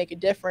I can make a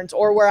difference,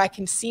 or where I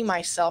can see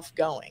myself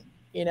going.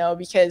 you know,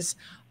 because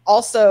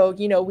also,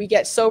 you know, we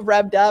get so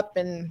revved up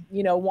and,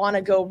 you know, want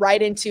to go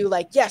right into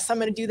like, yes, I'm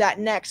going to do that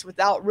next,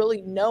 without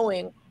really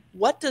knowing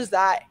what does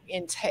that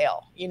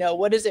entail? You know,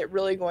 what is it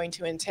really going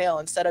to entail,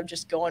 instead of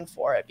just going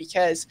for it?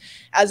 Because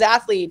as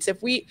athletes,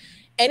 if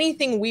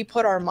anything we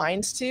put our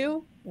minds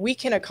to, we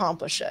can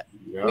accomplish it.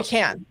 Yep. We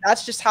can.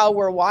 That's just how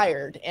we're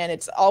wired. And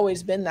it's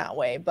always been that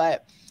way.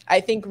 But I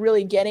think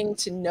really getting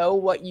to know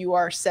what you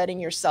are setting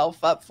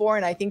yourself up for.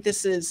 And I think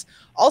this is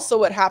also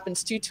what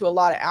happens too to a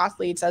lot of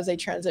athletes as they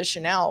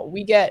transition out.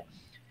 We get,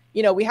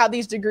 you know, we have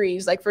these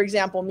degrees, like for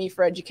example, me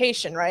for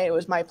education, right? It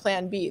was my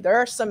plan B. There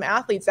are some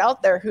athletes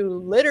out there who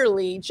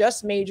literally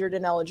just majored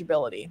in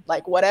eligibility,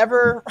 like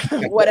whatever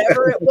it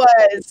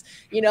was,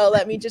 you know,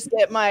 let me just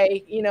get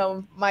my, you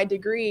know, my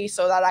degree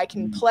so that I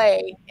can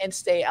play and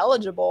stay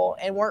eligible,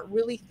 and weren't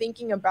really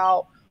thinking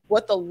about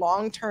what the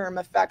long-term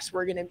effects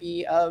were going to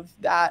be of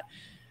that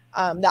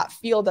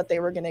field that they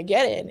were going to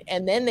get in.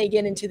 And then they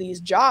get into these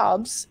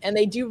jobs and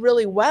they do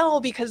really well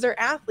because they're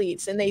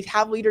athletes and they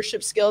have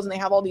leadership skills and they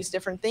have all these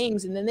different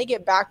things. And then they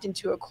get backed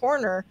into a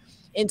corner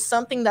in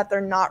something that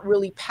they're not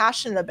really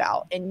passionate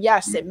about. And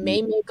yes, it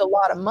may make a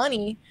lot of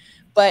money,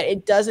 but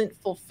it doesn't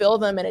fulfill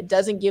them and it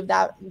doesn't give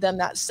them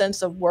that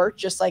sense of work,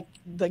 just like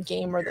the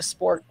game or the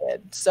sport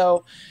did.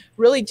 So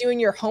really doing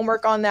your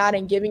homework on that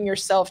and giving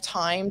yourself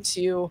time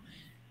to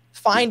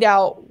find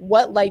out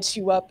what lights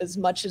you up as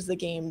much as the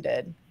game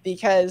did,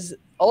 because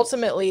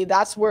ultimately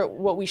that's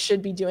what we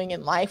should be doing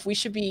in life. We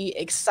should be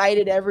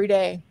excited every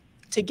day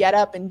to get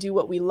up and do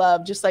what we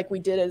love, just like we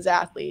did as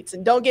athletes.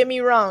 And don't get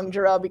me wrong,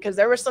 Jarrell, because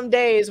there were some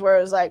days where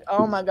it was like,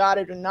 oh my God,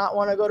 I do not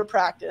want to go to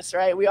practice,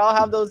 right? We all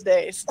have those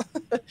days.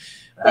 But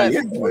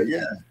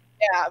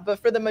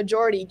for the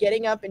majority,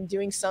 getting up and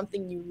doing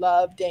something you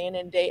love day in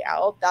and day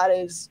out, that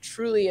is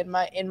truly in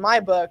my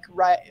book,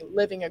 right,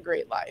 living a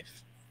great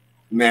life.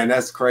 Man,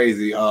 that's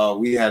crazy.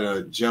 We had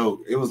a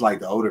joke. It was like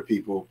the older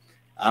people.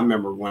 I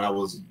remember when I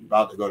was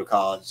about to go to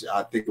college,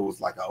 I think it was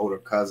like an older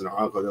cousin or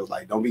uncle that was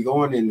like, don't be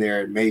going in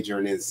there and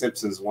majoring in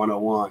Simpsons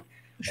 101.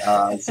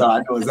 So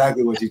I know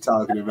exactly what you're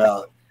talking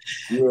about.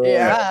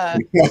 Yeah.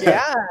 We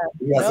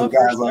got some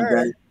guys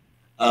like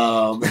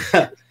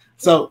that.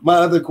 So my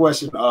other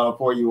question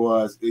for you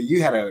was,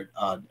 you had an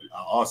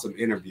awesome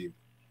interview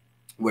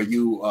where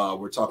you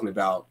were talking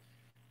about,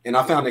 and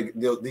I found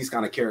these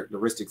kind of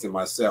characteristics in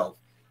myself.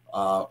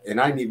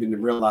 And I didn't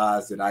even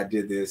realize that I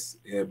did this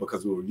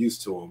because we were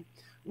used to them.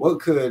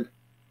 What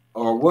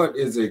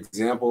is an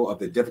example of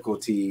the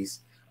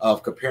difficulties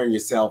of comparing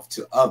yourself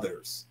to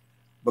others?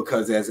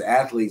 Because as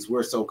athletes,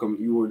 we're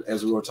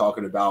as we were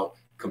talking about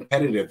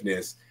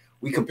competitiveness,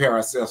 we compare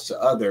ourselves to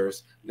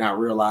others, not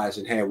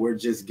realizing, hey, we're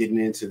just getting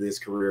into this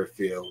career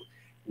field.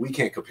 We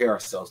can't compare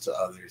ourselves to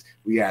others.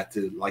 We have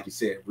to, like you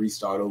said,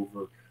 restart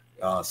over,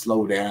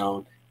 slow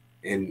down,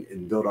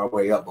 and build our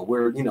way up. But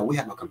we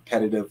have a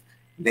competitive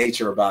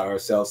nature about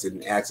ourselves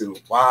and asking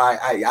why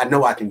I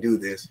know I can do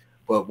this,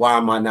 but why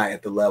am I not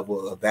at the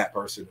level of that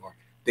person, or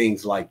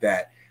things like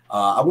that.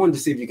 I wanted to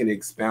see if you can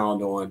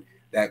expound on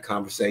that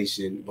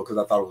conversation, because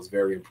I thought it was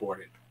very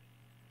important.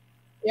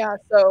 Yeah,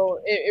 so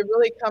it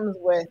really comes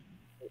with,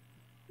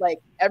 like,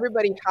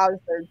 everybody has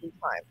their due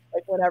time,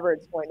 like whenever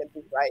it's going to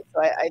be, right?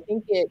 So I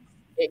think it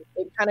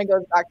kind of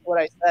goes back to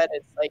what I said.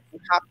 It's like you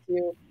have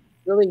to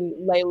really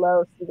lay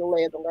low, see the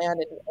lay of the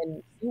land,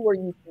 and see where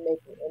you can make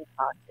an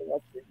impact in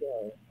what you're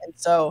doing. And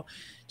so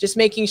just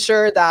making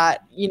sure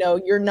that,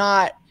 you're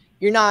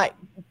not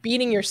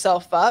beating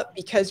yourself up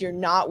because you're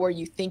not where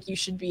you think you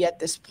should be at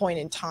this point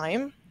in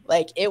time.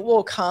 Like, it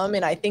will come.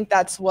 And I think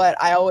that's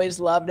what I always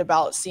loved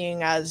about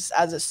seeing as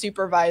a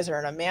supervisor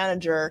and a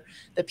manager,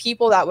 the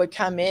people that would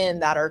come in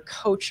that are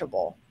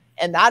coachable.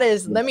 And that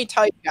is, let me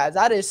tell you guys,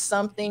 that is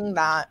something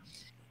that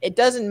it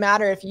doesn't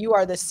matter if you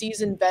are the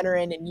seasoned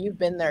veteran and you've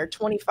been there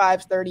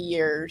 25, 30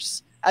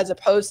 years, as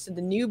opposed to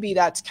the newbie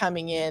that's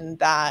coming in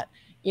that,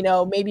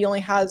 maybe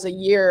only has a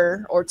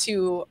year or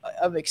two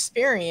of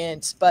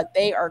experience, but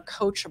they are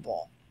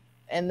coachable.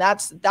 And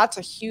that's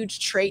a huge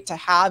trait to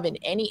have in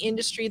any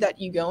industry that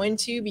you go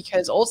into,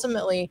 because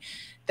ultimately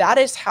that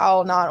is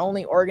how not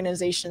only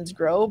organizations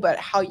grow, but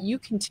how you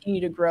continue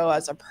to grow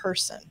as a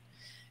person.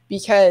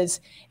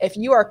 Because if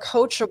you are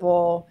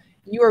coachable,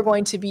 you are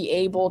going to be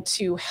able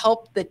to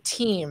help the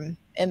team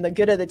and the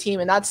good of the team.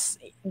 And that's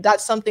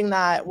something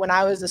that when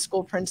I was a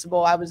school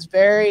principal,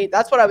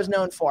 that's what I was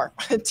known for,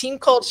 team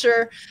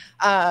culture,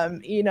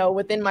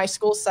 within my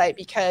school site,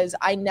 because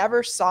I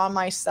never saw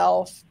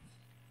myself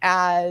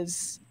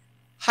as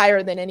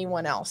higher than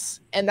anyone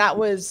else. And that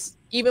was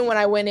even when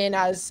I went in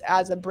as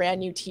a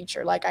brand new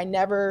teacher. Like, I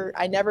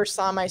never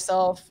saw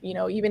myself,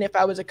 even if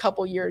I was a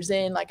couple years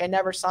in, like, I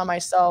never saw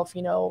myself,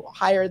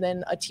 higher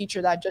than a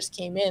teacher that just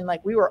came in.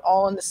 Like, we were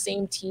all on the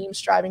same team,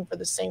 striving for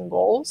the same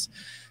goals.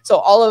 So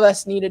all of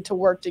us needed to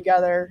work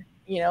together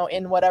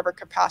in whatever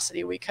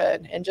capacity we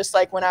could. And just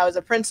like when I was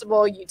a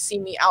principal, you'd see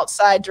me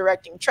outside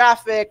directing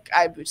traffic,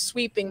 I was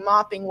sweeping,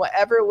 mopping,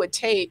 whatever it would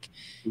take.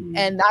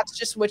 And that's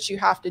just what you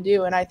have to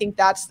do. And I think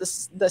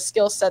that's the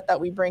skill set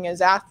that we bring as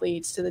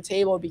athletes to the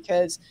table,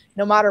 because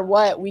no matter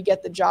what, we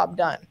get the job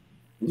done.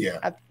 Yeah.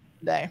 At the end of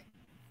the day.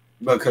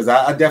 Because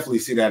I definitely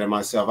see that in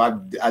myself.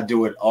 I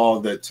do it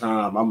all the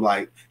time. I'm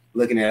like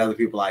looking at other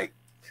people like,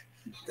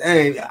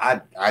 dang,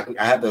 I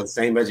have the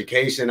same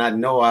education. I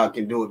know I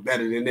can do it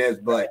better than this,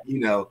 but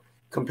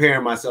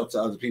comparing myself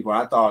to other people,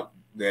 I thought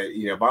that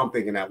if I'm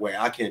thinking that way,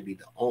 I can't be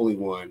the only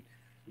one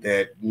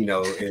that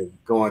is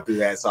going through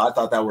that. So I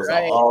thought that was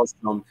an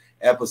awesome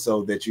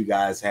episode that you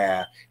guys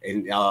have.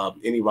 And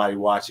anybody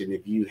watching,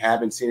 if you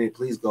haven't seen it,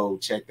 please go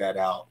check that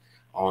out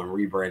on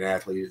Rebranded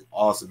Athlete. It's an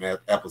awesome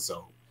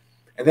episode.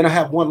 And then I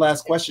have one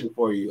last question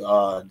for you,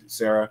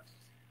 Sarah.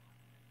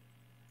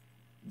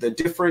 The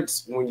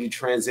difference when you're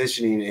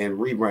transitioning and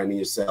rebranding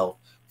yourself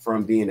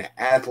from being an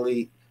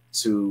athlete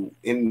to,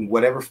 in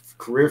whatever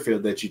career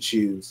field that you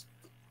choose,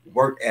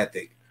 work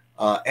ethic,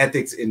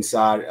 ethics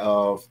inside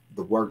of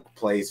the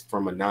workplace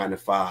from a 9 to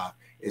 5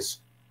 is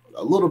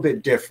a little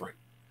bit different.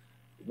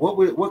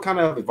 What kind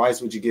of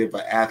advice would you give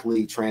an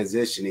athlete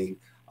transitioning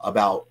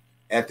about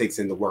ethics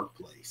in the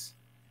workplace?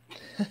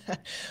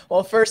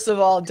 Well, first of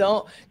all,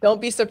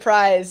 don't be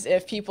surprised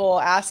if people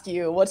ask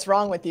you what's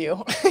wrong with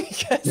you,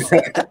 because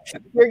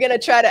you're going to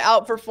try to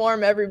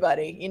outperform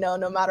everybody,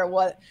 no matter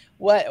what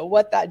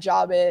that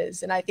job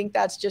is. And I think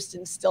that's just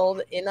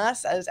instilled in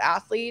us as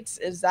athletes,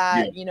 is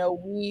that,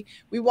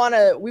 we want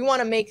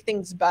to make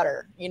things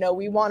better.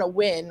 We want to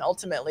win.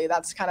 Ultimately,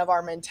 that's kind of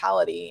our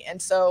mentality. And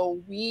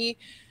so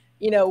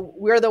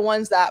we're the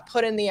ones that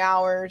put in the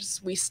hours,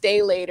 we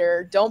stay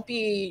later. Don't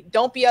be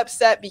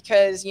upset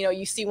because,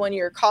 you see one of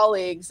your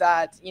colleagues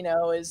that,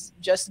 is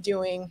just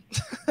doing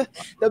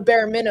the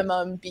bare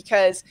minimum,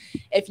 because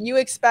if you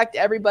expect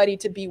everybody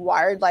to be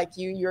wired like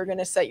you're going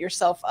to set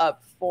yourself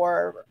up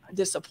for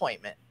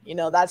disappointment.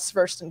 That's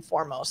first and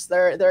foremost.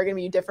 There are going to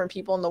be different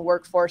people in the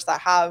workforce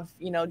that have,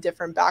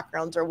 different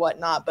backgrounds or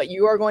whatnot, but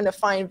you are going to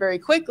find very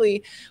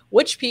quickly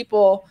which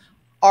people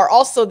are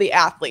also the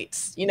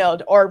athletes,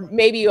 or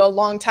maybe a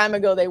long time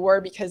ago they were,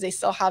 because they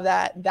still have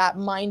that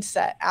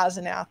mindset as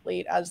an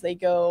athlete as they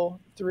go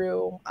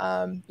through,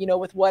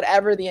 with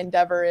whatever the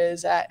endeavor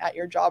is at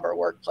your job or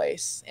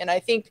workplace. And I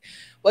think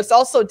what's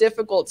also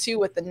difficult too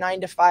with the 9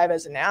 to 5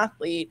 as an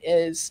athlete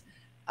is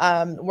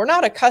we're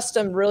not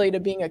accustomed really to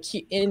being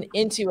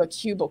into a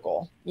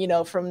cubicle,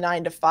 from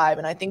 9 to 5.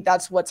 And I think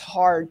that's what's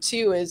hard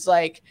too, is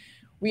like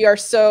we are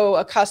so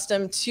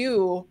accustomed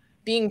to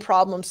being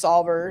problem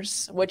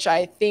solvers, which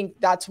I think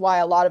that's why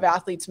a lot of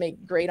athletes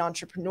make great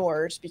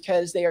entrepreneurs,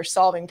 because they are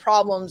solving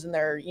problems and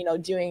they're,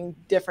 doing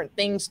different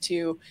things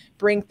to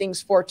bring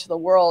things forth to the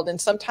world. And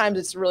sometimes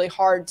it's really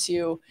hard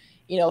to,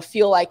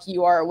 feel like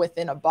you are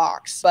within a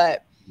box.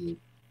 But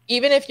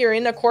even if you're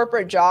in a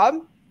corporate job,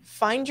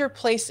 find your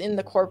place in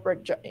the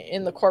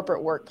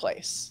corporate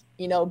workplace.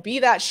 Be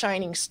that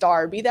shining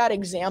star, be that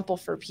example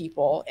for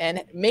people,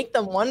 and make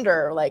them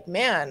wonder, like,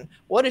 man,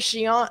 what is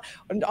she on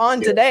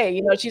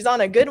today? She's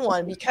on a good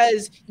one,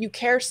 because you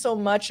care so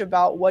much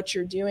about what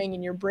you're doing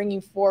and you're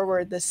bringing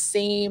forward the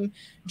same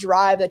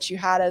drive that you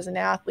had as an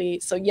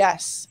athlete. So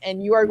yes,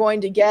 and you are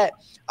going to get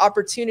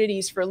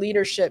opportunities for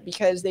leadership,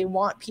 because they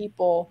want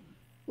people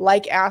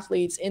like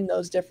athletes in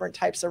those different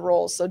types of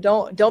roles. So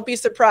don't be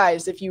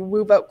surprised if you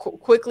move up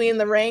quickly in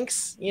the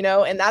ranks,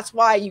 and that's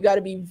why you got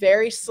to be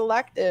very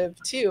selective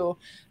too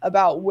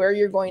about where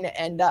you're going to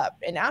end up,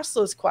 and ask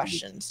those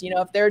questions.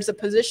 If there's a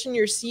position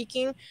you're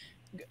seeking,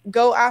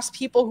 go ask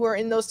people who are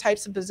in those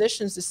types of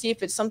positions to see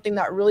if it's something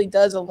that really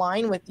does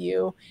align with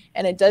you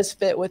and it does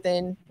fit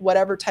within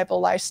whatever type of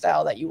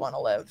lifestyle that you want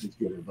to live. That's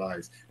good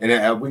advice.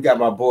 And we got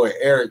my boy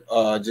Eric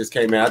just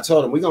came in. I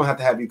told him we're gonna have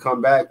to have you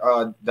come back,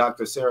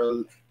 Dr.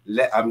 Sarah.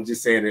 I'm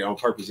just saying it on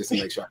purpose just to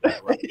make sure I got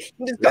it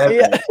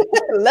right.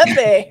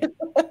 Lepe.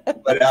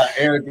 But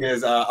Eric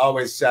is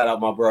always, shout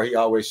out my bro. He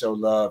always show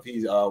love.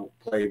 He's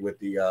played with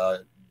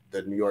the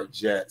New York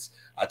Jets.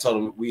 I told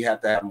him we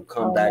have to have him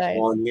come back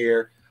on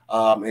here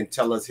and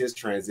tell us his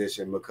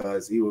transition,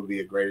 because he would be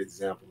a great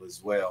example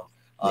as well.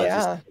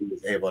 Just he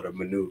was able to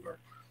maneuver.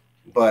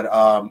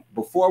 But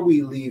before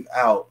we leave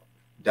out,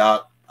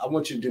 Doc, I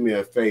want you to do me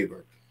a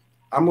favor.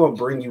 I'm going to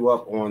bring you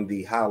up on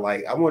the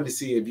highlight. I wanted to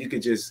see if you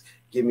could just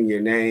give me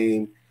your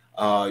name,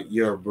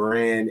 your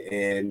brand,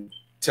 and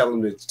tell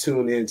them to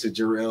tune in to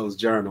Jarrell's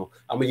Journal.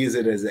 I'm going to use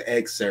it as an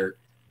excerpt.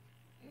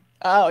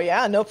 Oh,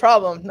 yeah, no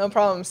problem. No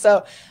problem.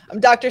 So I'm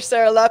Dr.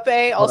 Sarah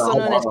Lepe, also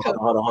known as Coach.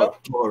 Hold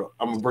on.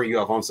 I'm going to bring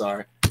you up. I'm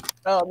sorry.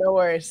 Oh, no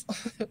worries.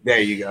 There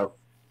you go.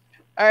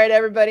 All right,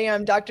 everybody.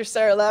 I'm Dr.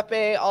 Sarah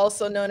Lepe,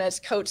 also known as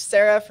Coach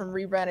Sarah from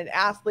Rebranded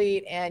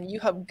Athlete, and you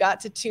have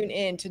got to tune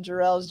in to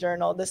Jarrell's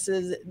Journal. This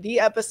is the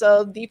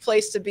episode, the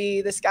place to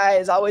be. This guy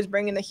is always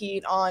bringing the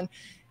heat on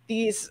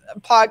these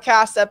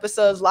podcast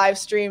episodes, live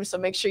streams, so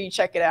make sure you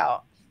check it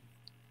out.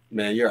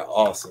 Man, you're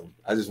awesome.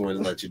 I just wanted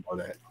to let you know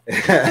that.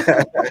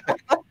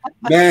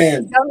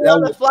 Man, got me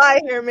on the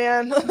fly here,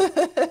 man.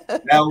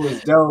 That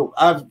was dope.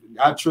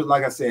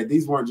 Like I said,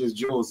 these weren't just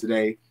jewels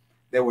today;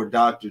 they were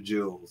Dr.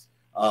 Jewels.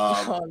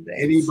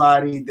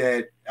 Anybody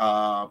that,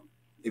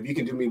 if you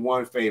can do me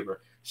one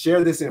favor,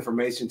 share this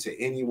information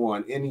to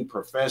anyone, any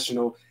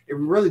professional. It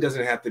really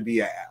doesn't have to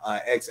be an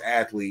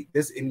ex-athlete.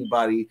 This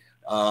anybody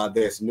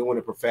that's new in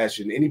a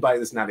profession, anybody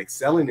that's not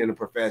excelling in a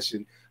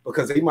profession,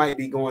 because they might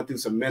be going through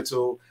some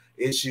mental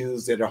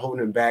issues that are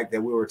holding them back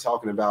that we were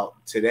talking about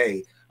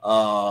today.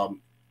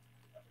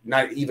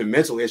 Not even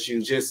mental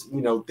issues, just,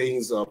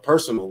 things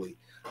personally,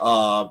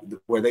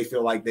 where they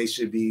feel like they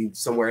should be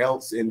somewhere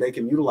else and they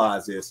can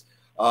utilize this.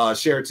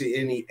 Share it to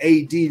any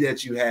AD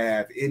that you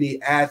have,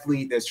 any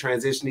athlete that's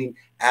transitioning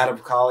out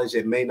of college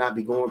that may not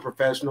be going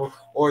professional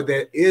or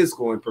that is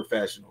going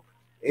professional.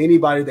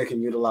 Anybody that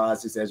can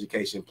utilize this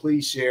education,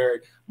 please share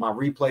it. My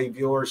replay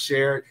viewers,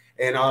 share it.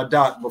 And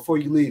Doc, before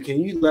you leave,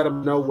 can you let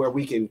them know where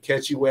we can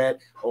catch you at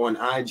on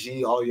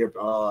IG, all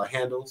your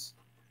handles?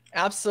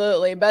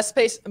 Absolutely. Best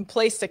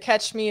place to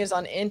catch me is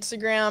on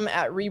Instagram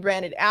at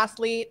Rebranded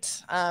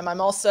Athlete. I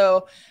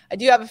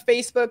do have a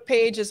Facebook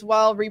page as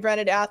well,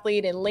 Rebranded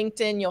Athlete, and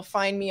LinkedIn. You'll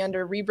find me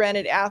under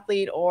Rebranded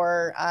Athlete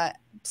or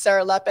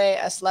Sarah Lepe,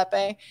 S.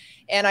 Lepe.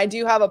 And I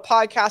do have a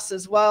podcast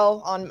as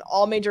well on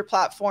all major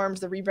platforms,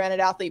 the Rebranded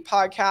Athlete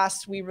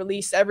podcast. We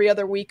release every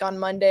other week on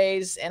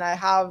Mondays, and I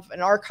have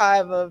an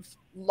archive of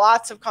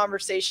lots of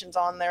conversations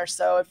on there.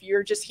 So if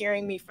you're just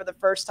hearing me for the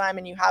first time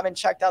and you haven't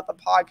checked out the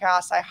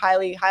podcast, I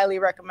highly, highly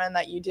recommend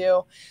that you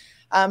do.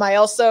 I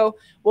also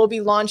will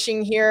be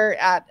launching here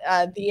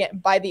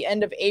by the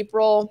end of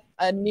April,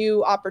 a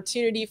new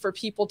opportunity for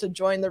people to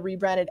join the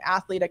Rebranded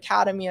Athlete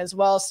Academy as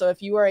well. So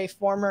if you are a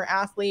former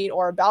athlete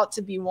or about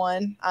to be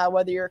one,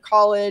 whether you're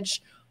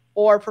college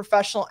or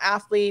professional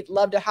athlete,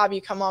 love to have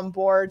you come on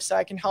board so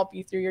I can help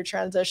you through your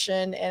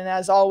transition. And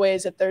as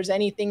always, if there's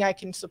anything I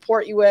can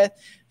support you with,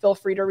 feel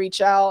free to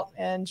reach out.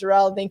 And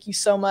Jarrell, thank you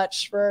so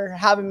much for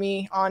having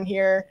me on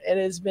here. It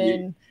has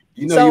been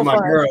so you're my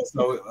fun. girl.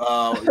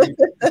 So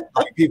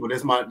like people,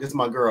 this is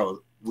my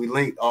girl. We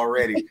linked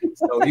already.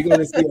 So you're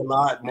gonna see a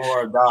lot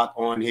more of Doc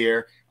on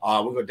here.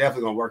 We're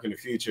definitely gonna work in the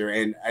future.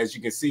 And as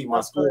you can see,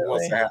 my school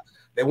wants to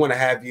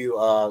have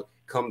you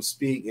come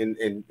speak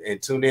and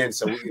tune in.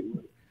 So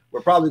we're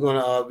probably going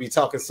to be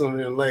talking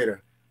sooner than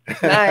later.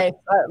 Nice.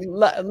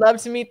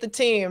 Love to meet the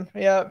team.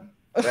 Yep.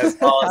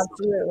 That's awesome.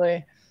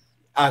 Absolutely.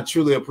 I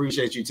truly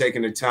appreciate you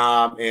taking the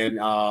time and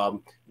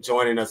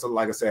joining us,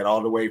 like I said,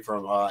 all the way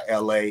from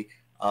LA,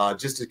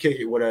 just to kick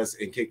it with us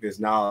and kick this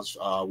knowledge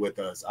with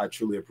us. I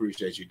truly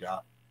appreciate you,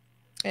 Doc.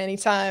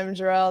 Anytime,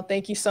 Jarrell.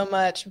 Thank you so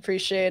much.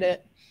 Appreciate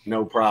it.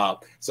 No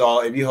problem.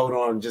 So if you hold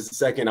on just a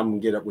second, I'm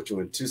going to get up with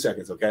you in 2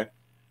 seconds, okay?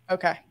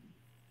 Okay.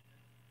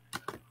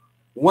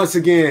 Once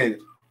again,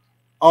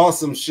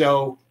 awesome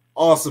show,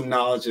 awesome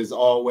knowledge as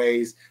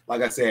always.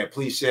 Like I said,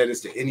 please share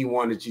this to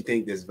anyone that you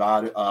think this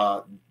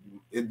vital.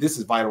 This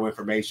is vital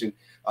information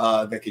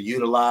that can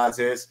utilize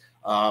this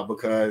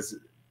because,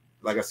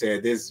 like I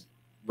said, this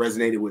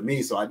resonated with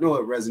me, so I know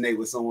it resonated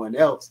with someone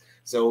else.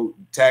 So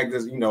tag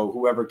this,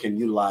 whoever can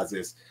utilize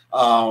this.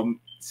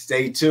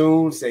 Stay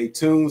tuned, stay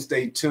tuned,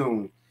 stay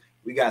tuned.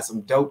 We got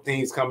some dope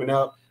things coming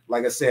up.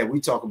 Like I said,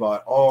 we talk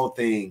about all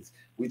things.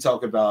 We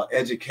talk about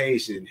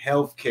education,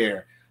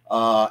 healthcare,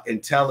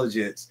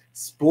 intelligence,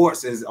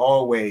 sports as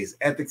always,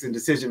 ethics and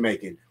decision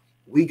making.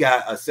 We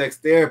got a sex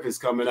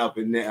therapist coming up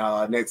in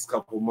the next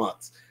couple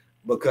months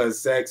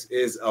because sex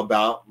is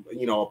about,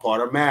 a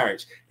part of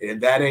marriage. And if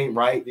that ain't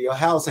right, your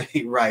house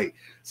ain't right.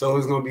 So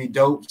it's going to be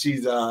dope.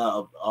 She's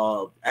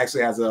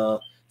actually has a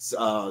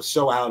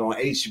show out on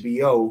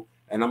HBO,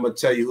 and I'm going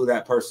to tell you who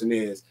that person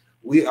is.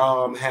 We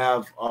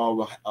have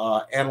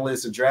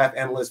analysts, a draft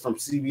analyst from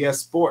CBS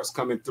Sports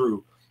coming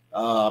through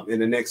in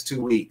the next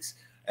 2 weeks.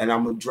 And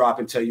I'm going to drop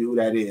and tell you who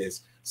that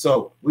is.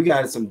 So we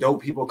got some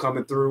dope people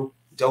coming through,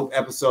 dope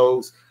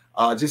episodes.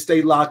 Just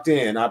stay locked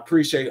in. I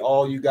appreciate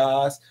all you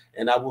guys,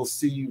 and I will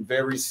see you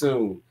very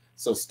soon.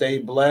 So stay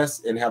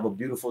blessed and have a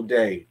beautiful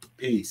day.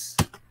 Peace.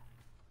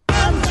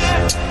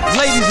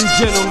 Ladies and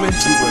gentlemen,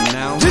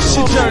 this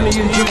your journey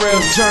in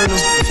Jarrell's journal.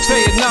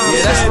 Say it now,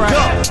 that's right.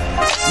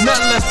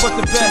 Nothing less but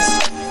the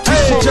best.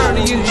 This your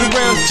journey in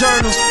Jarrell's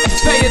journal.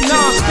 Say it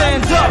now,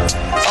 stand up.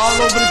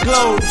 All over the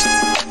globe.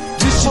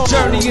 This your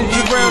journey in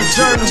Jarrell's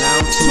journal.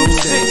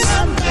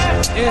 2-6.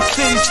 In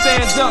city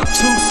stands up.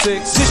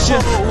 2-6. This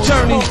your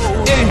journey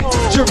in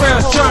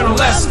Jarrell's journal.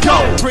 Let's go.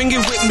 Bring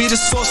it with me, the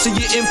source of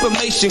your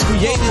information,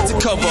 created to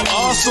cover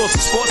all sorts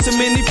of sports and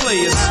many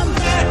players.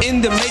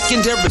 In the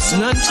making, there is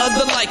none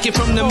other like it.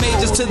 From the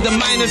majors to the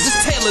minors,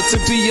 it's tailored to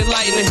be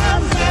enlightening.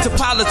 To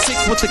politic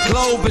with the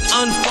globe and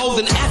unfold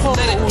an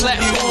athletic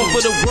platform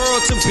for the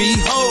world to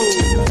behold.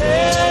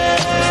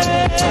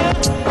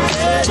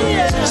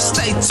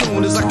 Stay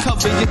tuned as I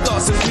cover your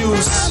thoughts and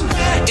views.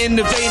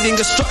 Innovating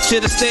a structure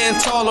to stand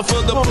taller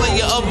for the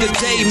player of the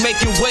day,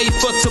 making way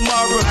for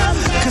tomorrow.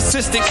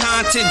 Consistent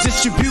content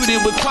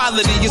distributed with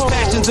quality as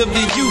passions of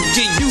the youth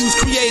get used,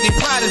 creating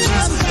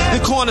prodigies.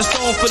 The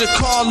cornerstone for the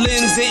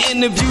call-ins and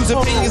interviews,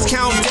 opinions,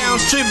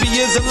 countdowns,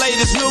 trivia's the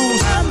latest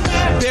news.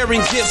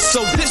 Bearing gifts,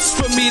 so this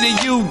from me to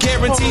you,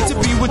 guaranteed to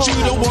be what you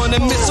don't wanna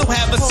miss. So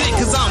have a seat,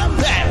 cause I'm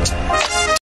back.